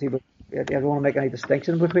 because obviously I don't want to make any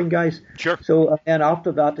distinction between guys. Sure. So and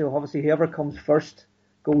after that, obviously whoever comes first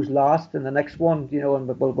goes last in the next one,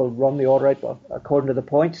 and we'll run the order out according to the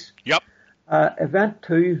points. Yep. Event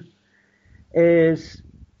 2 is,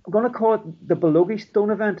 I'm going to call it the Belogie Stone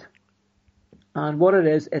event. And what it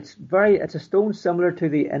is, it's a stone similar to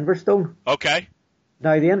the Inverstone. Okay.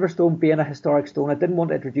 Now, the Inverstone being a historic stone, I didn't want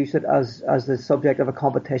to introduce it as the subject of a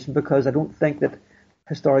competition, because I don't think that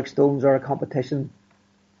historic stones are a competition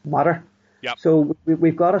matter. Yep. So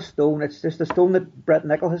we've got a stone. It's just a stone that Brett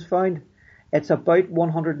Nicol has found. It's about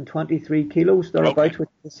 123 kilos, thereabouts, which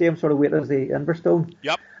is the same sort of weight as the Inverstone.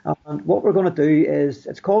 Yep. And what we're going to do is,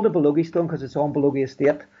 it's called the Belogie Stone because it's on Belogie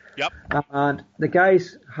Estate. Yep. And the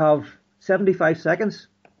guys have 75 seconds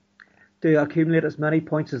to accumulate as many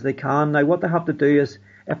points as they can. Now, what they have to do is,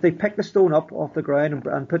 if they pick the stone up off the ground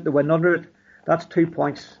and put the wind under it, that's 2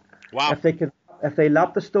 points. Wow. If they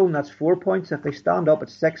lap the stone, that's 4 points. If they stand up,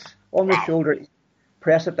 it's 6. On their shoulder,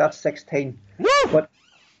 press it, that's 16. Woo! But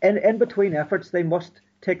in between efforts, they must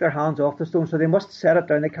take their hands off the stone, so they must set it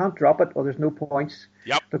down. They can't drop it, or there's no points.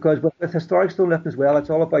 Yep. Because with historic stone lifting as well,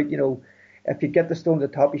 it's all about, if you get the stone to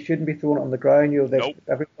the top, you shouldn't be throwing it on the ground. Nope.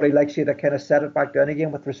 Everybody likes you to kind of set it back down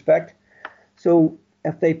again with respect. So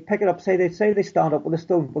if they pick it up, say they stand up with the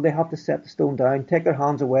stone, well, they have to set the stone down, take their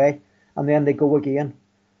hands away, and then they go again.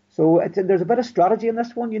 So there's a bit of strategy in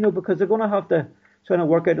this one, because they're going to have to try to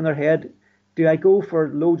work out in their head, do I go for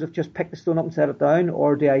loads of just pick the stone up and set it down,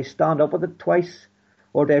 or do I stand up with it twice,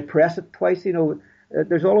 or do I press it twice?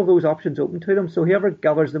 There's all of those options open to them. So whoever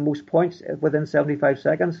gathers the most points within 75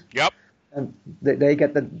 seconds, yep, and they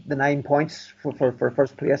get the 9 points for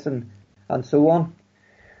first place and so on.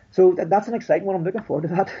 So that's an exciting one. I'm looking forward to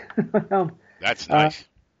that. That's nice.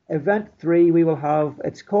 Event 3 we will have,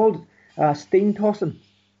 it's called Steam Tossing.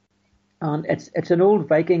 And it's an old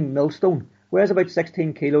Viking millstone. Weighs about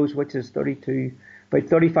 16 kilos, which is about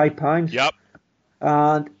 35 pounds. Yep.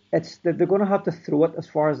 And they're going to have to throw it as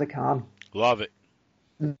far as they can. Love it.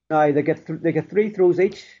 Now they get 3 throws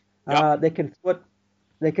each. Yep. They can throw it.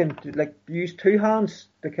 They can use 2 hands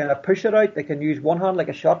to kind of push it out. They can use 1 hand like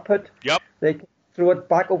a shot put. Yep. They can throw it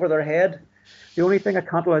back over their head. The only thing I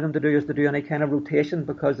can't allow them to do is to do any kind of rotation,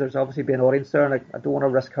 because there's obviously be an audience there, and I don't want to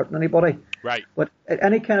risk hurting anybody. Right. But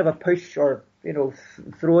any kind of a push or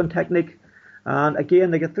throwing technique. And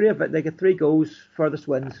again, they get three goes, furthest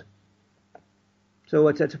wins. So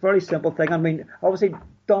it's a very simple thing. I mean, obviously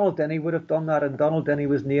Donald Denny would have done that, and Donald Denny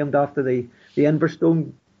was named after the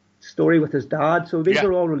Inverstone story with his dad. So these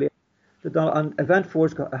are all related to Donald. And event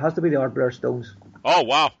 4 has to be the Ardblair Stones. Oh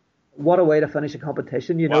wow! What a way to finish a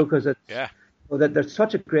competition, because they're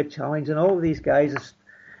such a great challenge, and all of these guys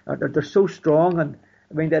they're so strong, and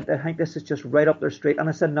I mean, I think this is just right up their street, and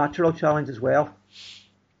it's a natural challenge as well.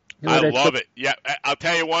 I love it. Yeah, I'll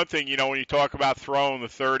tell you one thing. When you talk about throwing the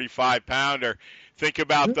 35-pounder, think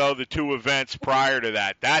about, though, the 2 events prior to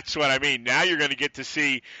that. That's what I mean. Now you're going to get to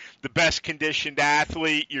see the best conditioned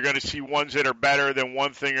athlete. You're going to see ones that are better than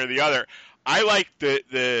one thing or the other. I like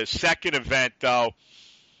the second event, though.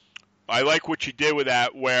 I like what you did with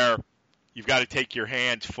that, where you've got to take your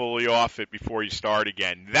hands fully off it before you start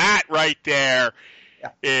again. That right there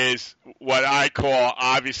is what I call,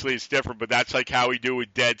 obviously it's different, but that's like how we do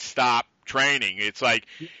with dead stop training. It's like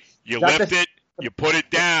you lift it, you put it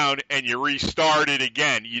down, and you restart it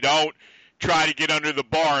again. You don't try to get under the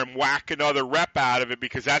bar and whack another rep out of it,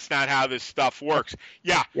 because that's not how this stuff works.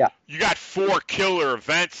 Yeah. You got 4 killer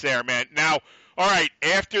events there, man. Now, all right,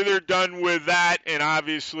 after they're done with that, and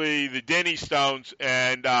obviously the Denny Stones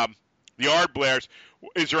and the Ardblairs,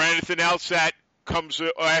 is there anything else that comes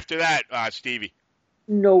after that, Stevie?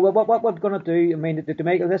 No, what we're going to do, I mean, to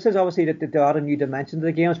make this is obviously to add a new dimension to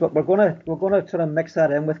the games, but we're going to sort of mix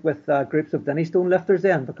that in with groups of Denny Stone lifters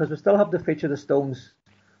then, because we still have to feature the Stones.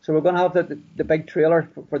 So we're going to have the big trailer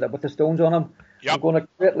with the Stones on them. Yep. We're going to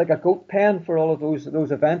create like a goat pen for all of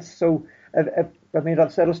those events. So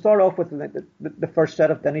it'll start off with the first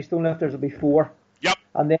set of Denny Stone lifters will be 4. Yep.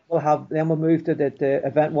 And then we'll move to the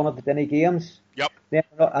event 1 of the Denny Games. Yep. Then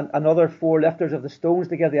another 4 lifters of the Stones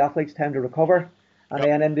to give the athletes time to recover. And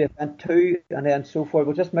then into event 2, and then so forth.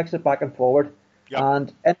 We'll just mix it back and forward. Yep.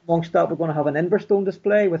 And in amongst that, we're going to have an Inverstone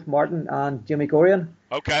display with Martin and Jimmy Gorian.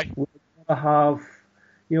 Okay. We're going to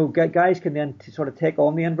have, guys can then sort of take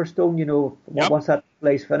on the Inverstone, once that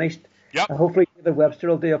display's finished. Yep. And hopefully David Webster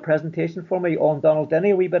will do a presentation for me on Donald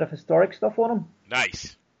Denny, a wee bit of historic stuff on him.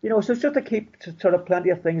 Nice. So it's just to keep sort of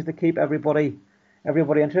plenty of things to keep everybody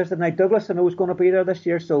interested. Now, Douglas, I know, is going to be there this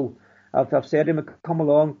year, so I've said to him, come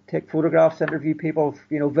along, take photographs, interview people,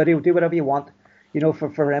 video, do whatever you want,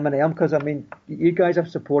 for M&M, because, I mean, you guys have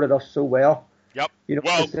supported us so well. Yep.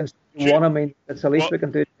 Since one, I mean, it's the least we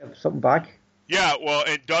can do to give something back. Yeah, well,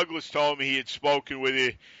 and Douglas told me he had spoken with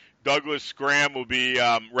you. Douglas Graham will be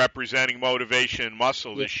representing Motivation and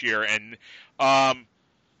Muscle this year, and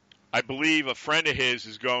I believe a friend of his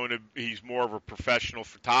he's more of a professional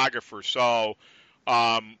photographer, so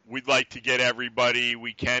we'd like to get everybody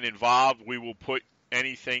we can involved. We will put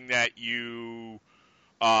anything that you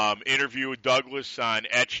interview with Douglas on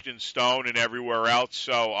Etched in Stone and everywhere else.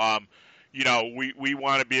 So, we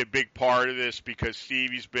want to be a big part of this, because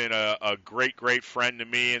Stevie's been a great, great friend to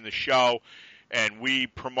me in the show, and we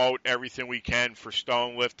promote everything we can for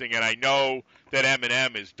stone lifting. And I know that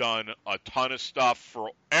M&M has done a ton of stuff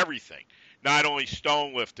for everything, not only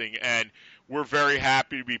stone lifting, and we're very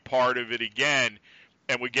happy to be part of it again.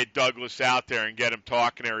 And we get Douglas out there and get him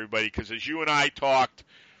talking to everybody, because as you and I talked,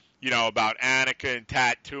 about Annika and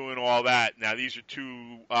tattoo and all that. Now, these are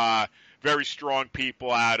 2 very strong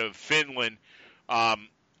people out of Finland.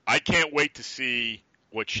 I can't wait to see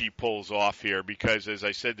what she pulls off here, because, as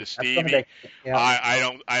I said to Stevie,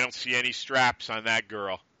 I don't see any straps on that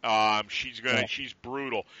girl. She's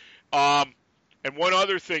brutal. And one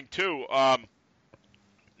other thing too.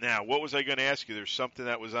 Now, what was I going to ask you? There's something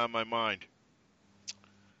that was on my mind.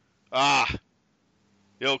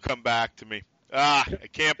 It'll come back to me. I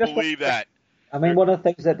can't believe that. I mean, one of the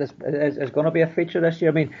things that is going to be a feature this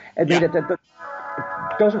year. I mean, it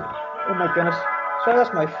doesn't. Oh my goodness! Sorry,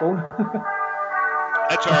 that's my phone.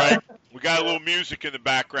 That's all right. We got a little music in the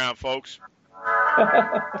background, folks.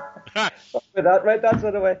 That's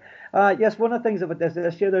the way. Yes, one of the things about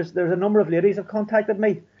this year, there's a number of ladies have contacted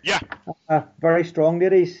me. Yeah. Very strong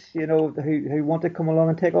ladies, who want to come along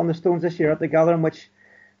and take on the Stones this year at the gathering, which,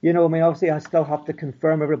 I mean, obviously I still have to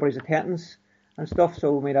confirm everybody's attendance and stuff.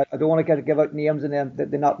 So, I mean, I don't want to give out names and then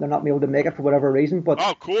they're not able to make it for whatever reason. But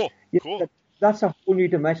oh, cool. Cool. That's a whole new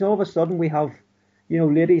dimension. All of a sudden we have,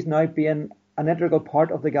 ladies now being an integral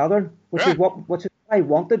part of the gathering, which is what I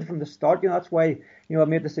wanted from the start. That's why, I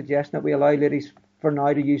made the suggestion that we allow ladies for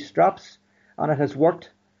now to use straps, and it has worked.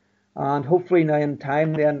 And hopefully now in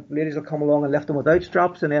time, then ladies will come along and lift them without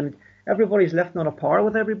straps, and then everybody's lifting on a par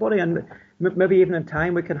with everybody. And maybe even in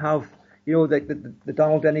time we can have, the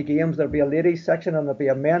Donald Denny Games. There'll be a ladies section and there'll be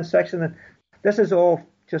a men's section. And this is all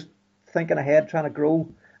just thinking ahead, trying to grow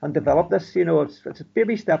and develop this. It's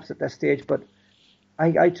baby steps at this stage, but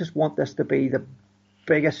I just want this to be the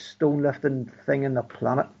biggest stone lifting thing in the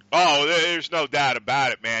planet. Oh, there's no doubt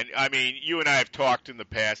about it, man. I mean, you and I have talked in the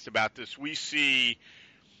past about this. We see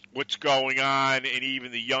what's going on in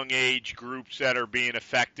even the young age groups that are being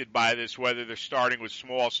affected by this, whether they're starting with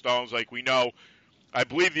small stones. Like we know, I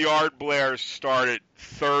believe the Ard Blairs start at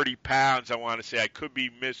 30 pounds, I want to say.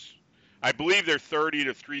 I believe they're 30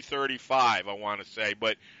 to 335, I want to say.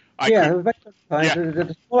 But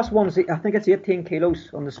the smallest one is, I think it's 18 kilos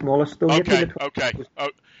on the smallest stone. Okay.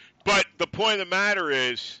 But the point of the matter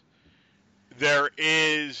is, there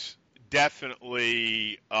is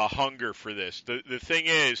definitely a hunger for this. The thing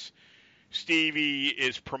is, Stevie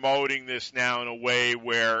is promoting this now in a way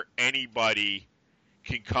where anybody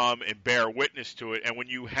can come and bear witness to it. And when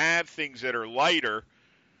you have things that are lighter,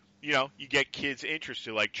 you get kids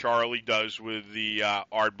interested, like Charlie does with the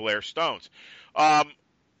Ard Blair Stones. Let's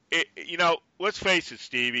face it,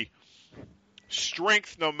 Stevie,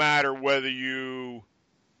 strength, no matter whether you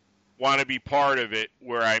want to be part of it,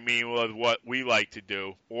 where I mean with what we like to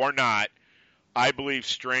do or not, I believe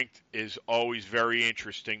strength is always very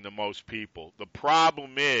interesting to most people. The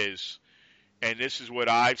problem is, and this is what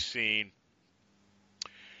I've seen,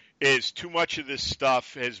 is too much of this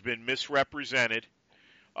stuff has been misrepresented.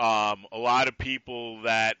 A lot of people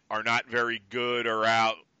that are not very good are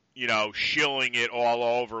out, shilling it all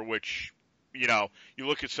over, which, you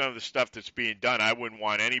look at some of the stuff that's being done, I wouldn't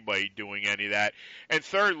want anybody doing any of that. And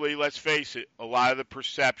thirdly, let's face it, a lot of the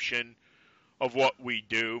perception of what we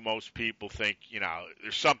do, most people think,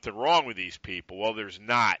 there's something wrong with these people. Well, there's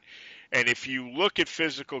not. And if you look at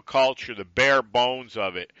physical culture, the bare bones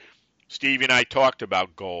of it, Stevie and I talked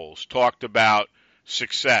about goals, talked about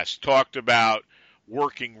success, talked about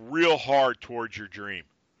working real hard towards your dream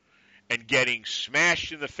and getting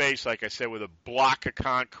smashed in the face, like I said, with a block of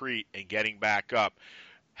concrete and getting back up,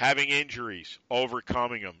 having injuries,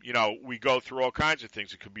 overcoming them. We go through all kinds of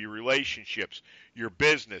things. It could be relationships, your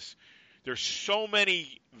business. There's so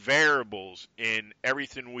many variables in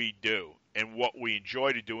everything we do and what we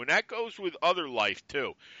enjoy to do, and that goes with other life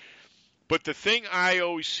too. But the thing I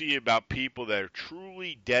always see about people that are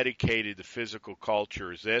truly dedicated to physical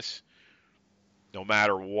culture is this: no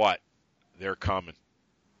matter what, they're coming.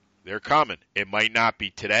 They're coming. It might not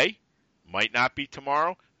be today, might not be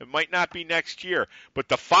tomorrow, it might not be next year. But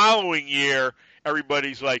the following year,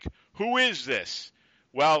 everybody's like, who is this?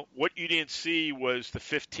 Well, what you didn't see was the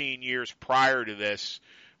 15 years prior to this,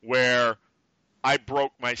 where I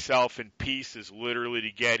broke myself in pieces literally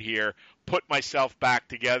to get here, put myself back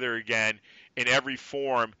together again in every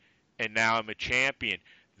form, and now I'm a champion.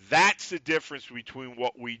 That's the difference between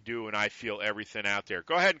what we do and I feel everything out there.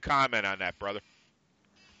 Go ahead and comment on that, brother.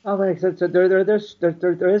 Oh, there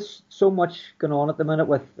is so much going on at the minute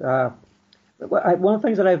with one of the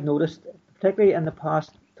things that I've noticed, particularly in the past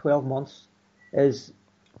 12 months, is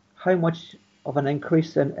how much of an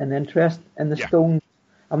increase in interest in the stones.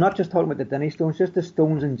 I'm not just talking about the Denny stones, just the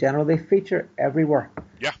stones in general. They feature everywhere.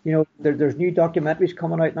 Yeah. There's new documentaries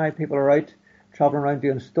coming out now. People are out traveling around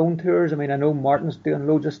doing stone tours. I mean, I know Martin's doing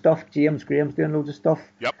loads of stuff. James Graham's doing loads of stuff.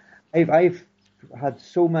 Yep. I've had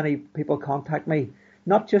so many people contact me,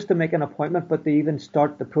 not just to make an appointment, but to even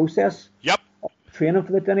start the process. Yep. Of training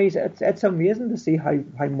for the Denny's. It's amazing to see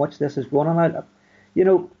how much this is running out.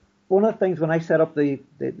 One of the things when I set up the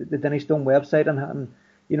Denny Stone website and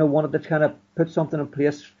wanted to kind of put something in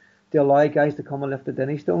place to allow guys to come and lift the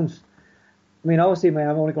Denny Stones. I mean, obviously,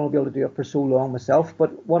 I'm only going to be able to do it for so long myself,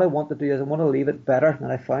 but what I want to do is I want to leave it better than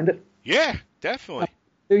I found it. Yeah, definitely.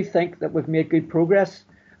 I do think that we've made good progress,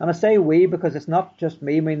 and I say we because it's not just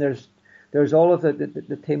me. I mean, there's all of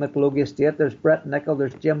the team at Logie Estate. There's Brett Nichol,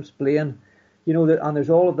 there's Jim Splain, and there's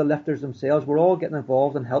all of the lifters themselves. We're all getting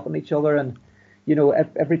involved and helping each other, and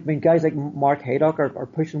guys like Mark Haydock are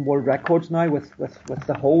pushing world records now with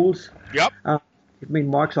the holds. Yep.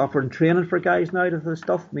 Mark's offering training for guys now to the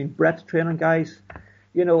stuff. I mean, Brett's training guys.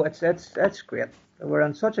 It's great. We're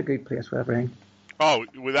in such a good place with everything. Oh,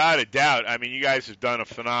 without a doubt. I mean, you guys have done a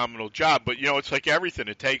phenomenal job. But, it's like everything.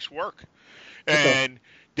 It takes work and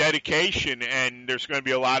dedication. And there's going to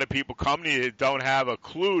be a lot of people coming to you that don't have a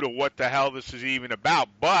clue to what the hell this is even about.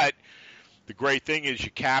 But the great thing is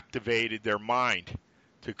you captivated their mind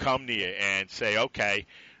to come to you and say, okay,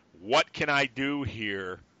 what can I do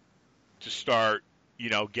here to start,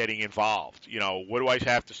 getting involved? What do I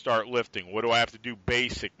have to start lifting? What do I have to do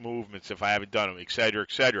basic movements if I haven't done them, et cetera,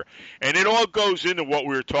 et cetera. And it all goes into what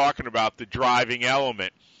we were talking about, the driving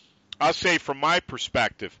element. I'll say from my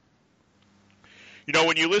perspective,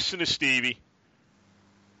 when you listen to Stevie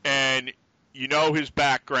and you know his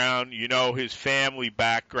background, you know his family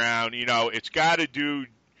background, you know, it's got to do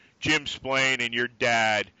Jim Splain and your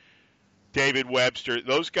dad, David Webster.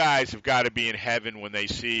 Those guys have got to be in heaven when they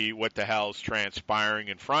see what the hell's transpiring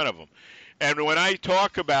in front of them. And when I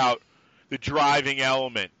talk about the driving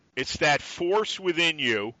element, it's that force within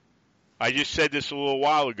you. I just said this a little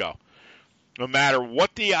while ago. No matter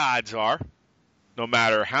what the odds are, no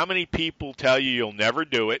matter how many people tell you you'll never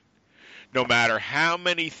do it, no matter how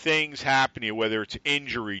many things happen to you, whether it's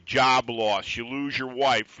injury, job loss, you lose your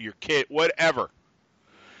wife, your kid, whatever,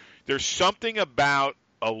 there's something about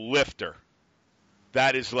a lifter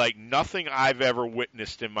that is like nothing I've ever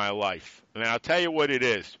witnessed in my life. And I'll tell you what it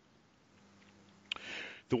is.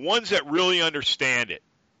 The ones that really understand it,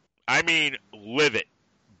 I mean, live it,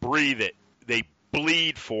 breathe it, they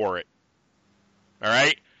bleed for it. All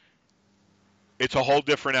right? It's a whole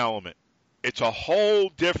different element. It's a whole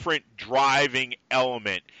different driving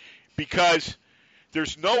element because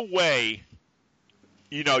there's no way,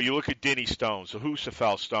 you know, you look at Denny Stones, the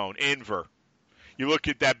Husafell Stone, Inver. You look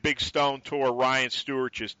at that big stone tour Ryan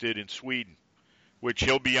Stewart just did in Sweden, which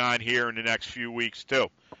he'll be on here in the next few weeks too.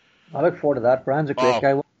 I look forward to that. Brian's a great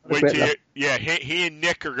guy. He and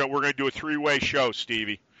Nick we're going to do a three-way show,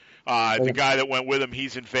 Stevie. The guy that went with him,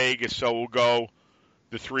 he's in Vegas, so we'll go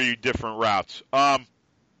the three different routes. But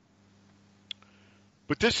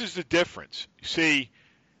this is the difference. See,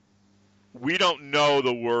 we don't know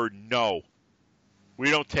the word no.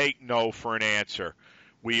 We don't take no for an answer.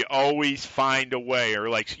 We always find a way, or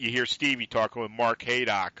like you hear Stevie talking with Mark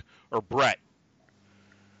Haydock or Brett.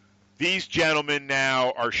 These gentlemen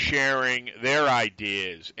now are sharing their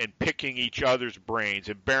ideas and picking each other's brains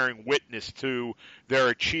and bearing witness to their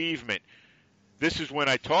achievement. This is when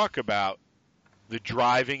I talk about the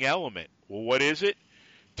driving element. Well, what is it?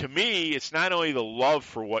 To me, it's not only the love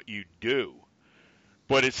for what you do,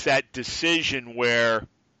 but it's that decision where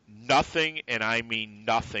nothing, and I mean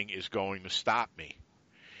nothing, is going to stop me.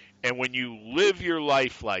 And when you live your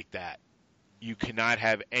life like that, you cannot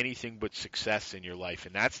have anything but success in your life.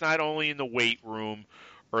 And that's not only in the weight room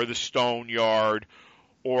or the stone yard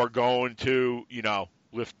or going to, you know,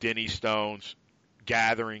 lift Denny stones,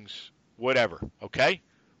 gatherings, whatever, okay?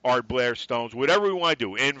 Art Blair stones, whatever we want to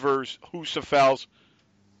do, Invers, Husafells,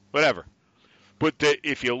 whatever. But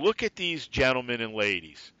if you look at these gentlemen and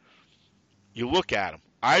ladies, you look at them.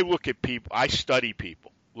 I look at people, I study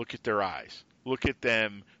people, look at their eyes, look at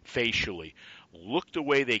them facially, look the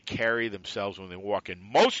way they carry themselves when they walk in.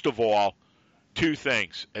 Most of all, two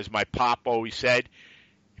things. As my pop always said,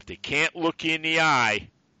 if they can't look you in the eye,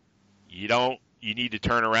 you need to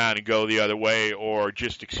turn around and go the other way or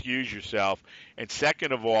just excuse yourself. And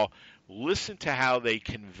second of all, listen to how they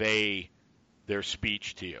convey their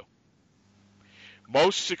speech to you.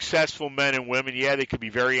 Most successful men and women, yeah, they could be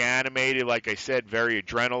very animated, like I said, very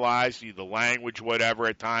adrenalized, the language, whatever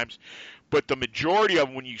at times. But the majority of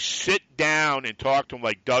them, when you sit down and talk to them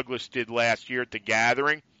like Douglas did last year at the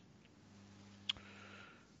gathering,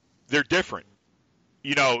 they're different.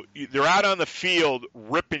 You know, they're out on the field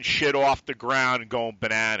ripping shit off the ground and going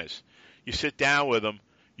bananas. You sit down with them,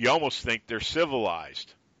 you almost think they're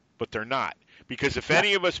civilized, but they're not. Because if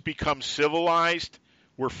any of us become civilized,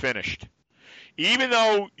 we're finished. Even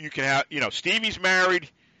though you can have, you know, Stevie's married,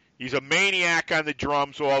 he's a maniac on the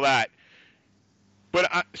drums, all that. But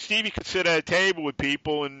Stevie could sit at a table with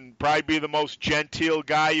people and probably be the most genteel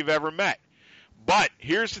guy you've ever met. But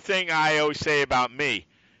here's the thing I always say about me,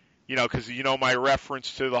 you know, because you know my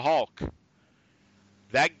reference to the Hulk.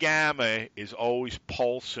 That gamma is always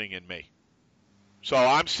pulsing in me. So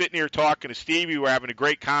I'm sitting here talking to Stevie. We're having a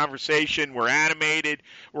great conversation. We're animated.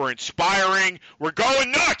 We're inspiring. We're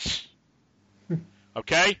going nuts.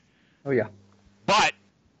 Okay? Oh, yeah. But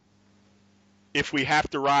if we have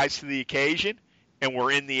to rise to the occasion and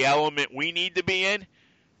we're in the element we need to be in,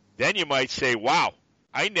 then you might say, wow,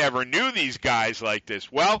 I never knew these guys like this.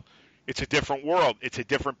 Well, it's a different world. It's a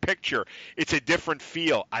different picture. It's a different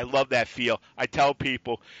feel. I love that feel. I tell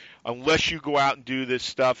people, unless you go out and do this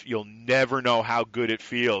stuff, you'll never know how good it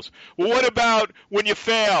feels. Well, what about when you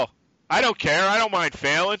fail? I don't care. I don't mind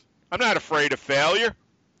failing. I'm not afraid of failure.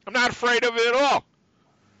 I'm not afraid of it at all.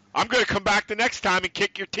 I'm going to come back the next time and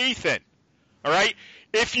kick your teeth in. All right?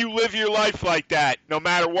 If you live your life like that, no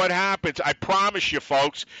matter what happens, I promise you,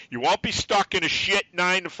 folks, you won't be stuck in a shit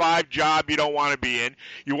 9-to-5 job you don't want to be in.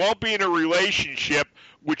 You won't be in a relationship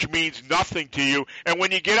which means nothing to you. And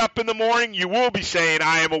when you get up in the morning, you will be saying,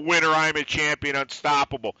 I am a winner, I am a champion,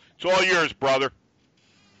 unstoppable. It's all yours, brother.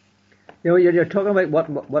 You know, you're talking about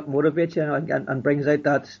what motivates you and brings out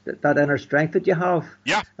that inner strength that you have.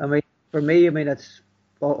 Yeah. I mean, for me, it's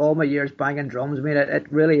all my years banging drums. I mean,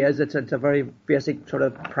 it really is. It's a very basic sort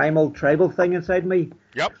of primal tribal thing inside me.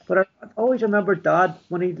 Yep. But I always remember Dad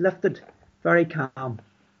when he lifted, very calm,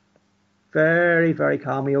 very, very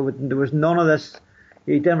calm. There was none of this.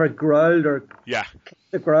 He never growled or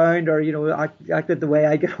kicked the ground or acted the way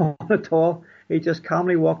I get on at all. He just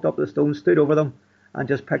calmly walked up the stones, stood over them, and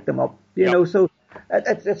just picked them up. You know, so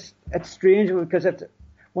it's strange because it's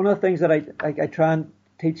one of the things that I try and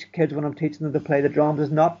teach kids when I'm teaching them to play the drums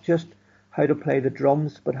is not just how to play the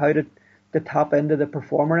drums, but how to tap into the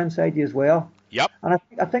performer inside you as well. Yep. And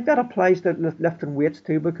I think that applies to lifting weights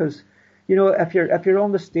too, because if you're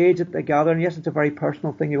on the stage at the gathering, yes, it's a very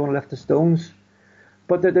personal thing. You want to lift the stones,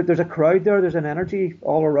 but there's a crowd there. There's an energy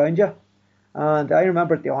all around you. And I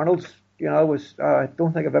remember at the Arnolds, I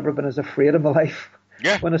don't think I've ever been as afraid in my life.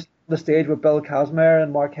 Yeah. When I was on the stage with Bill Casimir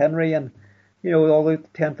and Mark Henry and all the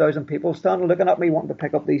 10,000 people standing looking at me wanting to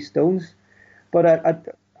pick up these stones. But I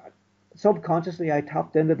subconsciously I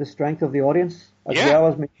tapped into the strength of the audience as well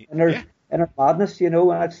as my inner madness, and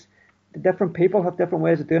it's the different people have different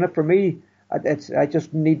ways of doing it. For me, I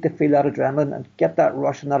just need to feel that adrenaline and get that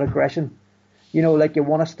rush and that aggression. Like you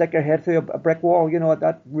want to stick your head through a brick wall,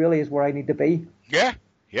 that really is where I need to be. Yeah,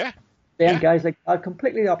 yeah. Then guys like that,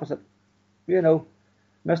 completely opposite.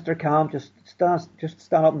 Mr. Calm, just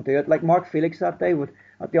stand up and do it. Like Mark Felix that day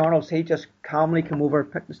at the Arnolds, he just calmly came over,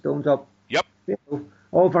 picked the stones up. Yep.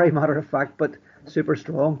 All very matter of fact, but super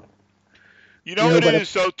strong. It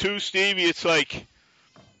is though too, Stevie. It's like,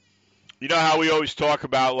 how we always talk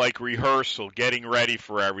about like rehearsal, getting ready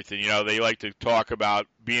for everything. They like to talk about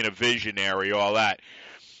being a visionary, all that.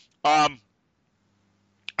 I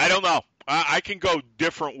don't know. I can go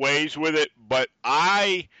different ways with it, but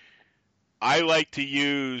I like to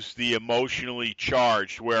use the emotionally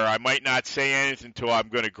charged, where I might not say anything until I'm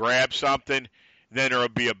going to grab something, then there'll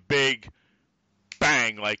be a big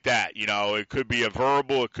bang like that. It could be a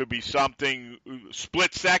verbal, it could be something,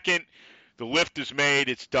 split second, the lift is made,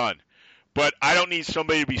 it's done. But I don't need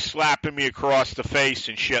somebody to be slapping me across the face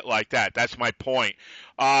and shit like that. That's my point.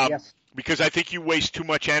 Yes. Because I think you waste too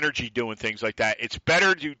much energy doing things like that. It's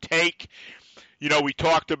better to take, we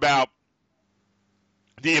talked about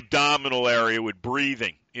the abdominal area with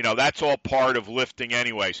breathing. That's all part of lifting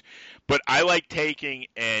anyways. But I like taking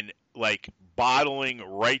and like bottling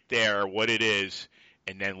right there what it is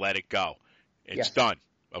and then let it go. It's done.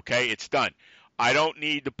 Okay? It's done. I don't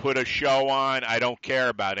need to put a show on. I don't care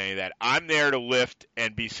about any of that. I'm there to lift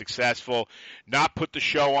and be successful, not put the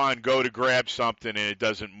show on, go to grab something, and it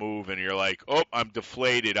doesn't move, and you're like, oh, I'm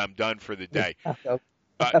deflated. I'm done for the day.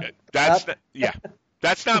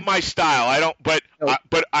 That's not my style. But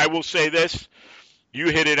I will say this. You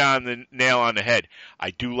hit it on the nail on the head. I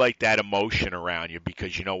do like that emotion around you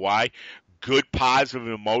because you know why? Good positive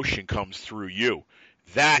emotion comes through you.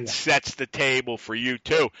 That sets the table for you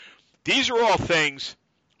too. These are all things,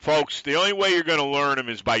 folks, the only way you're going to learn them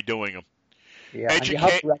is by doing them. Yeah, and you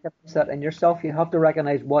have to recognize that in yourself. You have to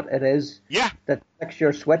recognize what it is that fixes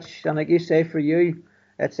your switch. And like you say, for you,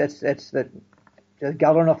 it's the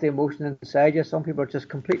gathering of the emotion inside you. Some people are just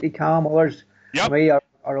completely calm. Others, me, are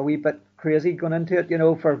a wee bit crazy going into it,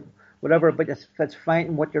 for whatever. But it's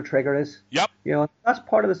finding what your trigger is. Yep. That's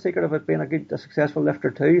part of the secret of it being a successful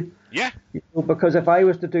lifter too. Yeah. Because if I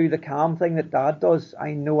was to do the calm thing that Dad does,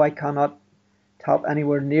 I know I cannot tap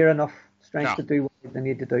anywhere near enough strength to do what I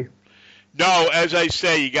need to do. No, as I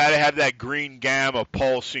say, you got to have that green gamma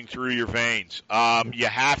pulsing through your veins. You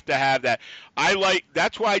have to have that.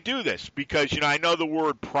 That's why I do this, because, I know the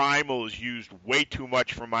word primal is used way too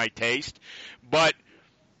much for my taste, but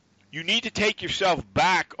you need to take yourself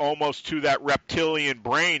back almost to that reptilian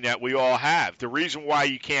brain that we all have. The reason why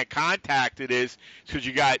you can't contact it is because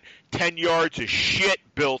you got 10 yards of shit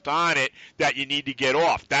built on it that you need to get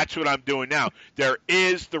off. That's what I'm doing now. There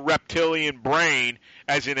is the reptilian brain,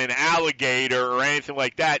 as in an alligator or anything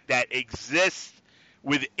like that exists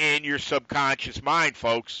within your subconscious mind,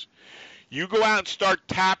 folks. You go out and start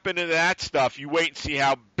tapping into that stuff, you wait and see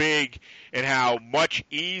how big and how much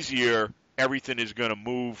easier everything is going to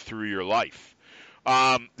move through your life.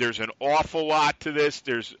 There's an awful lot to this.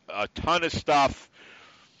 There's a ton of stuff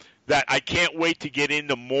that I can't wait to get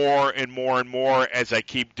into more and more and more as I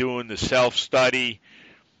keep doing the self-study,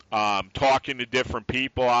 talking to different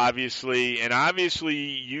people, obviously, and obviously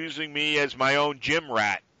using me as my own gym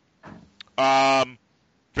rat.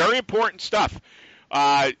 Very important stuff.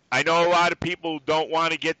 I know a lot of people don't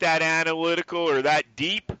want to get that analytical or that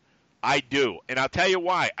deep. I do. And I'll tell you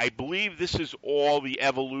why. I believe this is all the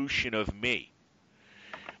evolution of me.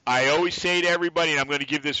 I always say to everybody, and I'm going to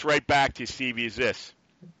give this right back to you, Stevie, is this.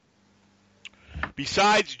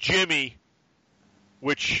 Besides Jimmy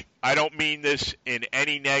which I don't mean this in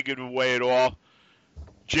any negative way at all.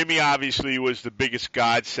 Jimmy obviously was the biggest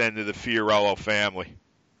godsend to the Fiorillo family.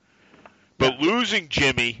 But losing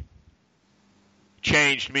Jimmy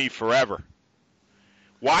changed me forever.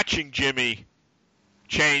 Watching Jimmy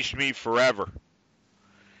changed me forever.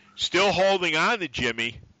 Still holding on to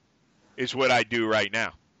Jimmy is what I do right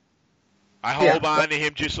now. I hold on to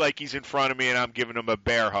him just like he's in front of me and I'm giving him a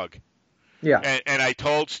bear hug. Yeah. And I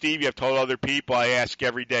told Stevie, I've told other people, I ask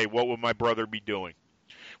every day, what would my brother be doing?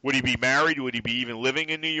 Would he be married? Would he be even living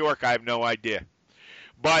in New York? I have no idea.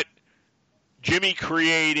 But Jimmy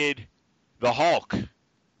created the Hulk.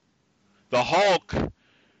 The Hulk,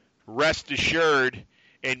 rest assured,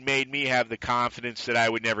 and made me have the confidence that I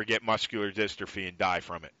would never get muscular dystrophy and die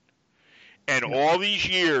from it. And all these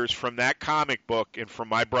years from that comic book and from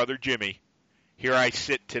my brother Jimmy, here I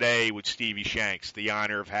sit today with Stevie Shanks, the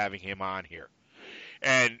honor of having him on here.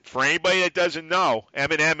 And for anybody that doesn't know,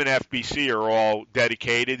 M&M and FBC are all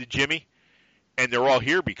dedicated to Jimmy, and they're all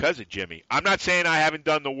here because of Jimmy. I'm not saying I haven't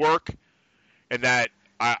done the work and that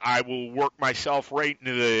I will work myself right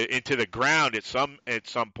into the ground at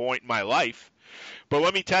some point in my life. But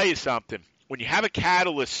let me tell you something. When you have a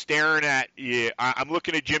catalyst staring at you, I'm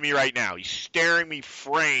looking at Jimmy right now. He's staring me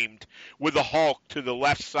framed with the Hulk to the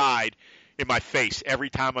left side in my face every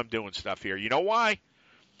time I'm doing stuff here. You know why?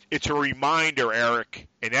 It's a reminder, Eric,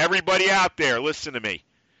 and everybody out there, listen to me.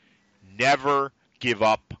 Never give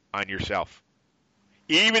up on yourself.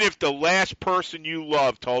 Even if the last person you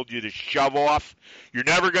love told you to shove off, you're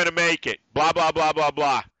never going to make it, blah, blah, blah, blah,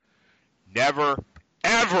 blah. Never,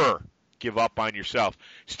 ever give up on yourself.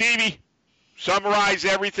 Stevie, summarize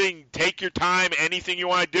everything. Take your time. Anything you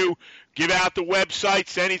want to do. Give out the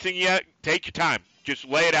websites, anything yet. Take your time. Just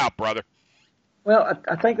lay it out, brother. Well,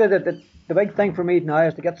 I think that the big thing for me now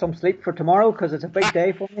is to get some sleep for tomorrow because it's a big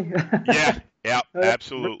day for me. Yeah,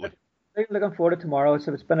 absolutely. Really looking forward to tomorrow.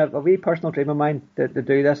 So it's been a wee personal dream of mine to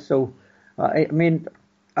do this. So, I mean,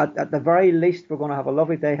 at the very least, we're going to have a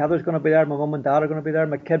lovely day. Heather's going to be there. My mum and dad are going to be there.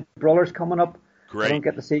 My kid brother's coming up. Great. I don't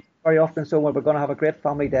get to see very often, so we're going to have a great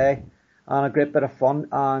family day and a great bit of fun.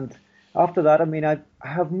 And after that, I mean, I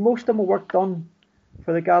have most of my work done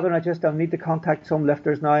for the gathering. I need to contact some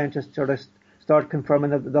lifters now and just sort of start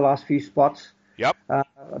confirming the last few spots that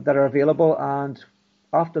are available. And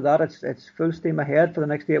after that, it's full steam ahead for the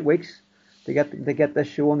next 8 weeks to get this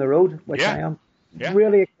show on the road, which I am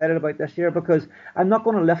really excited about this year because I'm not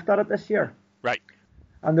going to lift at it this year. Right.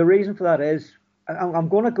 And the reason for that is I'm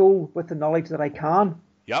going to go with the knowledge that I can.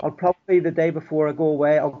 Yep. I'll probably, the day before I go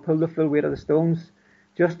away, I'll pull the full weight of the stones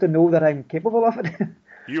just to know that I'm capable of it.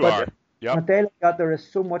 You are. Yep. On a day like that, there is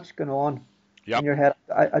so much going on in your head.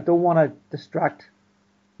 I don't want to distract,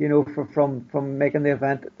 from making the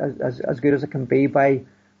event as good as it can be by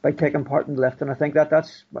taking part in the lift. And I think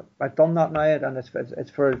that's I've done that now, and it's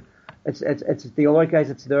the other guys.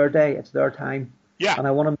 It's their day. It's their time. Yeah. And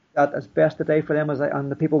I want to make that as best a day for them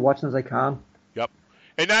and the people watching as I can. Yep.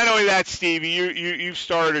 And not only that, Stevie, you've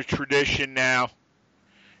started a tradition now.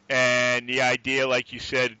 And the idea, like you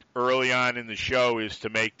said early on in the show, is to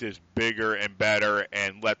make this bigger and better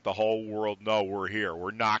and let the whole world know we're here.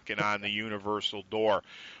 We're knocking on the universal door.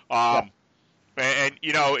 And,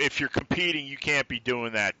 if you're competing, you can't be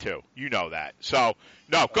doing that too. You know that. So,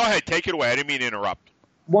 no, go ahead. Take it away. I didn't mean to interrupt.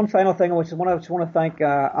 One final thing, I just want to thank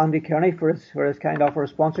Andy Kearney for his kind offer of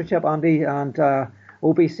sponsorship. Andy and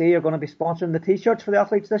OBC are going to be sponsoring the T-shirts for the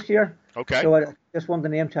athletes this year. Okay. So I just wanted to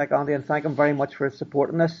name check Andy and thank him very much for his support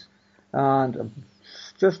in this. And I'm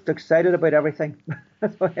just excited about everything.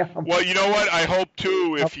 That's what I am. Well, you know what? I hope,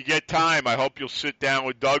 too, if you get time, I hope you'll sit down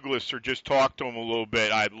with Douglas or just talk to him a little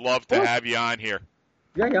bit. I'd love to have you on here.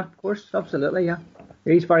 Yeah, of course. Absolutely, yeah.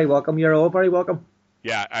 He's very welcome. You're all very welcome.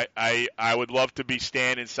 Yeah, I would love to be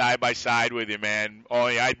standing side by side with you, man.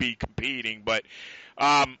 Only I'd be competing, but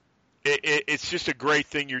it's just a great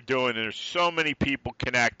thing you're doing. And there's so many people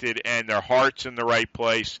connected, and their heart's in the right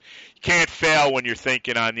place. You can't fail when you're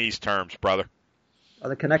thinking on these terms, brother. Well,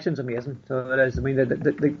 the connection's amazing. So it is. I mean,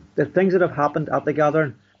 the things that have happened at the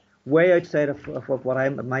gathering, way outside of what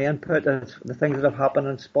my input, is the things that have happened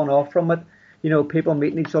and spun off from it. People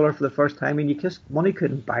meeting each other for the first time, and money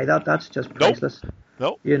couldn't buy that. That's just priceless.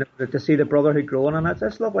 Nope. To see the brotherhood growing, and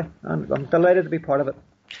it's lovely. And I'm delighted to be part of it.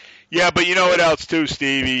 Yeah, but you know what else too,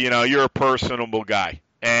 Stevie? You're a personable guy,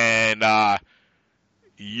 and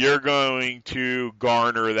you're going to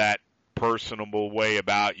garner that personable way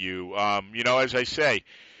about you. As I say,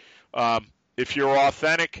 if you're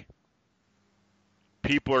authentic,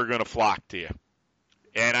 people are going to flock to you.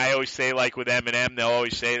 And I always say, like with M&M, they'll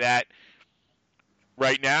always say that.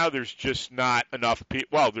 right now there's just not enough people.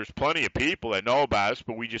 Well, there's plenty of people that know about us,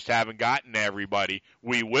 but we just haven't gotten to everybody.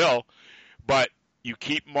 We will, but you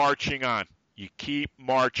keep marching on. You keep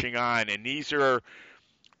marching on, and these are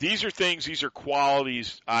things, these are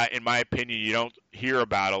qualities, in my opinion, you don't hear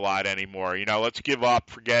about a lot anymore. Let's give up,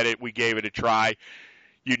 forget it, we gave it a try.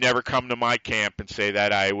 You'd never come to my camp and say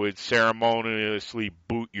that. I would ceremoniously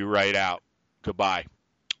boot you right out. Goodbye.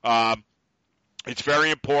 It's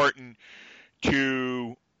very important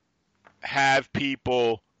to have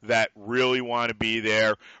people that really want to be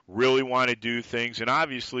there, really want to do things, and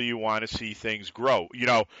obviously you want to see things grow.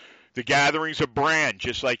 The gathering's a brand,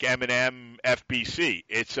 just like M&M FBC.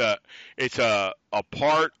 It's a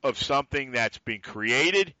part of something that's been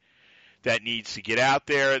created, that needs to get out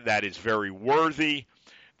there, that is very worthy,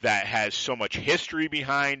 that has so much history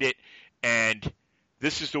behind it, and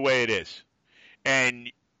this is the way it is. And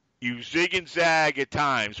you zig and zag at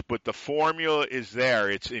times, but the formula is there.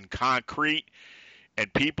 It's in concrete,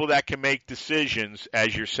 and people that can make decisions,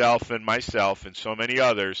 as yourself and myself and so many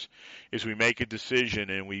others, is we make a decision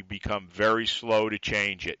and we become very slow to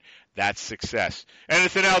change it. That's success.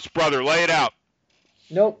 Anything else, brother? Lay it out.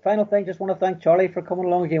 No, final thing, just want to thank Charlie for coming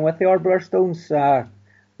along again with the Arbor Stones. I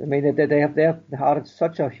mean, they have added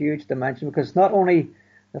such a huge dimension, because not only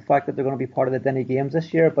the fact that they're going to be part of the Denny Games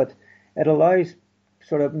this year, but it allows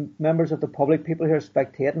sort of members of the public, people who are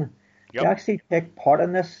spectating, to actually take part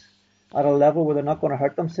in this at a level where they're not going to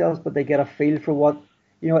hurt themselves, but they get a feel for what,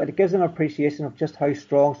 it gives them an appreciation of just how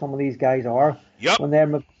strong some of these guys are. When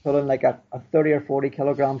they're pulling like a 30 or 40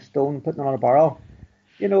 kilogram stone, putting it on a barrel.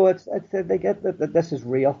 They get that this is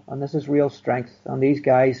real, and this is real strength. And these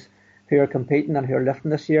guys who are competing and who are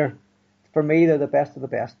lifting this year, for me, they're the best of the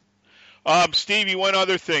best. Stevie, one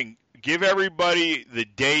other thing. Give everybody the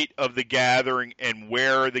date of the gathering and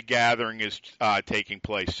where the gathering is taking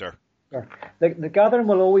place, sir. Sure. The gathering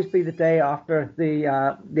will always be the day after the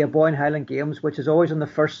Aboyne Highland Games, which is always on the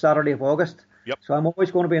first Saturday of August. Yep. So I'm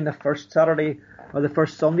always going to be on the first Saturday or the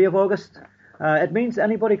first Sunday of August. It means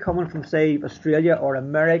anybody coming from, say, Australia or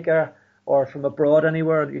America or from abroad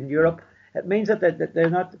anywhere in Europe, it means that they're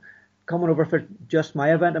not coming over for just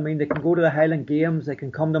my event. I mean, they can go to the Highland Games, they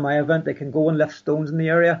can come to my event, they can go and lift stones in the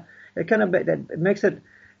area. It kind of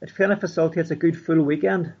facilitates a good full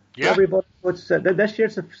weekend for everybody. This year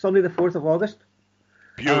it's Sunday the 4th of August.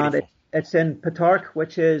 Beautiful. And it's in Petark,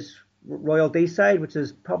 which is Royal Deeside, which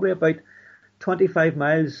is probably about 25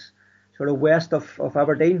 miles sort of west of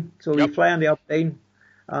Aberdeen. So you fly into Aberdeen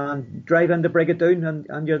and drive into Brigadoon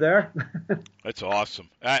and you're there. That's awesome.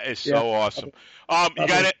 That is so awesome. You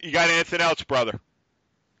got anything else, brother?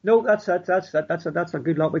 No, that's a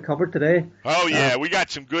good lot we covered today. Oh, yeah, we got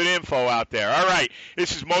some good info out there. All right,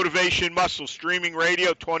 this is Motivation Muscle Streaming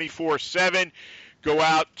Radio 24/7. Go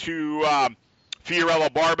out to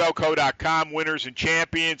FiorilloBarbellCo.com, Winners and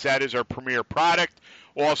Champions. That is our premier product.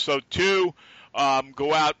 Also, too,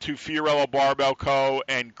 go out to Fiorillo Barbell Co.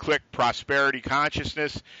 and click Prosperity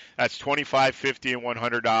Consciousness. That's $25, $50, and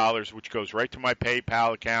 $100, which goes right to my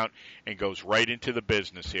PayPal account and goes right into the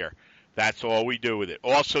business here. That's all we do with it.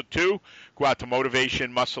 Also, too, go out to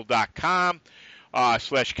motivationmuscle.com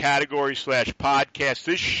 /category/podcast.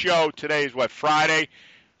 This show today is Friday,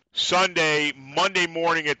 Sunday, Monday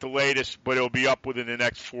morning at the latest, but it'll be up within the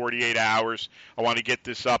next 48 hours. I want to get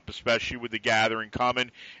this up, especially with the gathering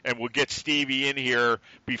coming, and we'll get Stevie in here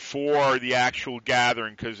before the actual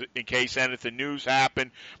gathering, because in case anything news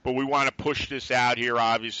happen, but we want to push this out here,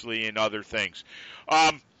 obviously, and other things.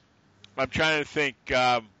 I'm trying to think.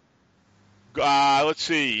 Let's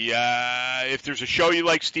see. If there's a show you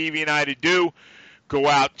like Stevie and I to do, go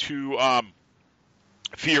out to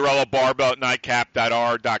Fiorillo Barbell at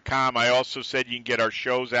nightcap.r.com. I also said you can get our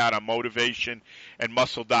shows out on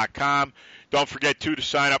motivationandmuscle.com. Don't forget, too, to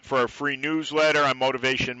sign up for our free newsletter on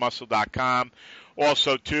motivationmuscle.com.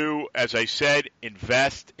 Also, too, as I said,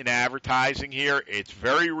 invest in advertising here. It's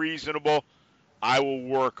very reasonable. I will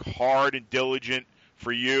work hard and diligent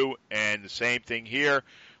for you, and the same thing here.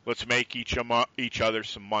 Let's make each other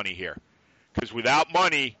some money here. Because without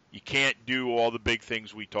money, you can't do all the big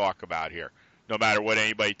things we talk about here, no matter what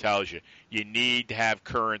anybody tells you. You need to have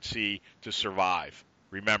currency to survive.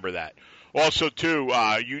 Remember that. Also, too,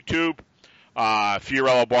 YouTube,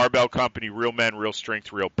 Fiorillo Barbell Company, Real Men, Real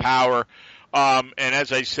Strength, Real Power. And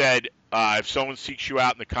as I said, if someone seeks you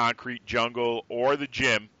out in the concrete jungle or the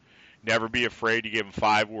gym, never be afraid to give them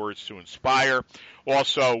 5 words to inspire.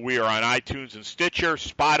 Also, we are on iTunes and Stitcher,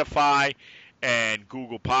 Spotify, and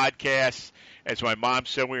Google Podcasts. As my mom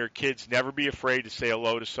said when we were kids, never be afraid to say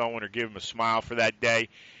hello to someone or give them a smile for that day.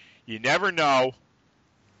 You never know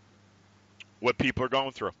what people are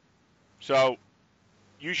going through. So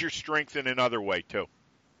use your strength in another way too.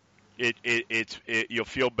 You'll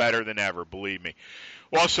feel better than ever, believe me.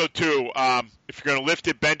 Also, too, if you're going to lift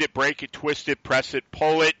it, bend it, break it, twist it, press it,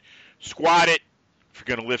 pull it, squat it. If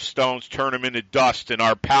you're going to lift stones, turn them into dust. And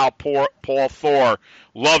our pal Paul Thor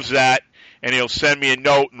loves that, and he'll send me a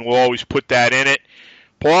note, and we'll always put that in it.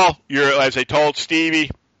 Paul, you're, as I told Stevie,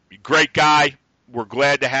 great guy. We're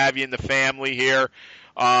glad to have you in the family here.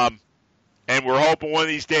 And we're hoping one of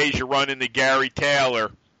these days you run into Gary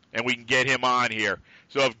Taylor, and we can get him on here.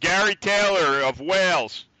 So if Gary Taylor of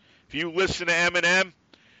Wales, if you listen to Eminem,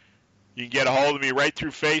 you can get a hold of me right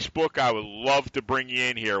through Facebook. I would love to bring you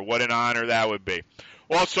in here. What an honor that would be.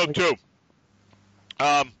 Also, too,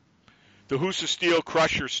 the Husa Steel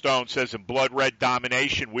Crusher Stone says in Blood Red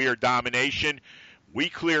Domination, we are domination. We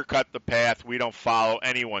clear-cut the path. We don't follow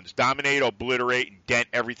anyone's. Dominate, obliterate, and dent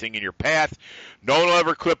everything in your path. No one will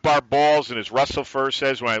ever clip our balls, and as Russell Furr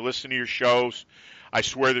says, when I listen to your shows, I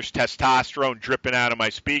swear there's testosterone dripping out of my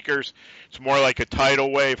speakers. It's more like a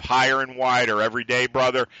tidal wave, higher and wider every day,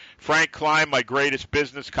 brother. Frank Klein, my greatest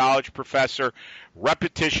business college professor.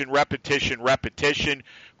 Repetition, repetition, repetition.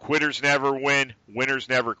 Quitters never win. Winners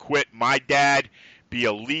never quit. My dad, be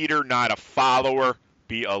a leader, not a follower.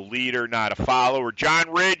 Be a leader, not a follower.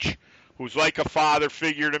 John Ridge, who's like a father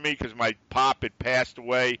figure to me because my pop had passed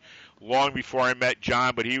away long before I met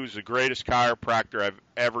John, but he was the greatest chiropractor I've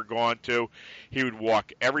ever gone to. He would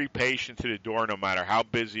walk every patient to the door no matter how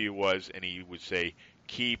busy he was, and he would say,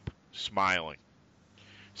 keep smiling.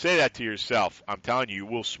 Say that to yourself. I'm telling you, you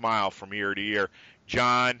will smile from ear to ear.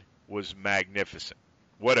 John was magnificent.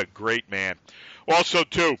 What a great man. Also,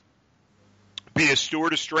 too, be a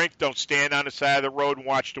steward of strength. Don't stand on the side of the road and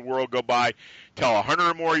watch the world go by. Tell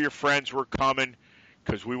 100 or more of your friends we're coming,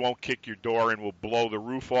 because we won't kick your door and we'll blow the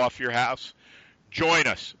roof off your house. Join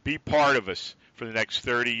us. Be part of us for the next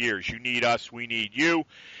 30 years. You need us. We need you.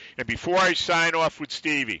 And before I sign off with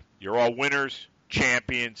Stevie, you're all winners,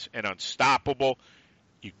 champions, and unstoppable.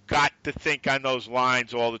 You got to think on those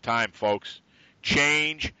lines all the time, folks.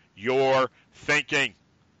 Change your thinking.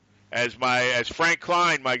 As Frank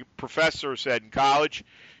Klein, my professor, said in college,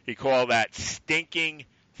 he called that stinking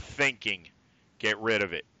thinking. Get rid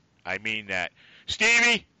of it. I mean that.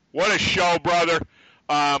 Stevie, what a show, brother.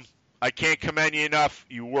 I can't commend you enough.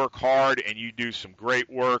 You work hard, and you do some great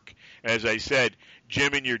work. As I said,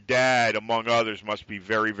 Jim and your dad, among others, must be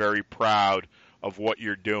very, very proud of what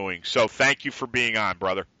you're doing. So thank you for being on,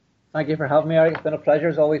 brother. Thank you for having me, Eric. It's been a pleasure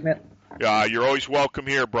as always, mate. You're always welcome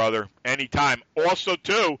here, brother. Anytime. Also,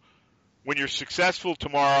 too, when you're successful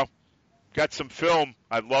tomorrow, got some film.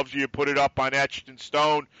 I'd love you to put it up on Etched in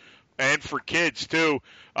Stone. And for kids, too.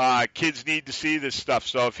 Kids need to see this stuff.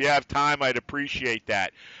 So if you have time, I'd appreciate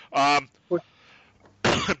that. I'm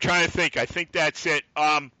trying to think. I think that's it.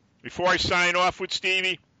 Before I sign off with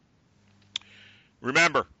Stevie,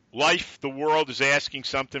 remember, life, the world is asking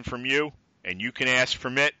something from you, and you can ask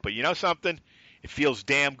from it. But you know something? It feels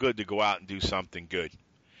damn good to go out and do something good.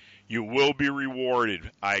 You will be rewarded.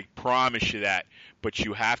 I promise you that. But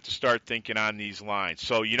you have to start thinking on these lines.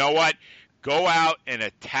 So you know what? Go out and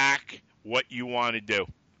attack what you want to do.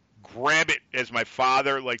 Grab it, as my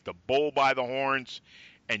father, like the bull by the horns,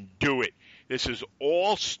 and do it. This is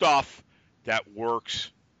all stuff that works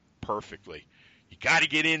perfectly. You got to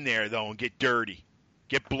get in there, though, and get dirty.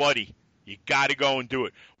 Get bloody. You got to go and do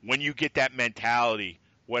it. When you get that mentality,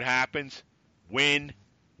 what happens? Win,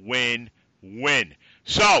 win, win.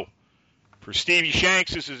 So, for Stevie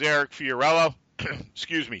Shanks, this is Eric Fiorillo.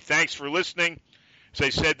 Excuse me. Thanks for listening. As I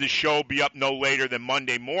said, this show will be up no later than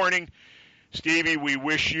Monday morning. Stevie, we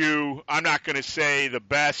wish you, I'm not going to say the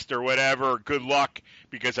best or whatever, or good luck,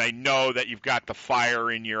 because I know that you've got the fire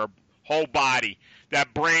in your whole body.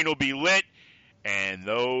 That brain will be lit, and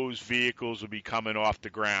those vehicles will be coming off the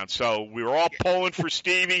ground. So we're all pulling for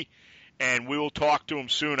Stevie, and we will talk to him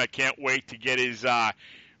soon. I can't wait to get his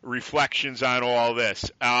reflections on all this.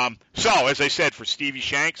 So, as I said, for Stevie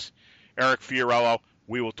Shanks, Eric Fiorillo,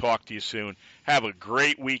 we will talk to you soon. Have a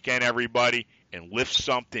great weekend, everybody, and lift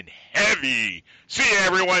something heavy. See you,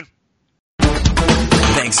 everyone.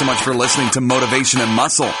 Thanks so much for listening to Motivation and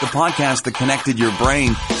Muscle, the podcast that connected your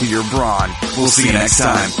brain to your brawn. We'll see you next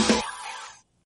time.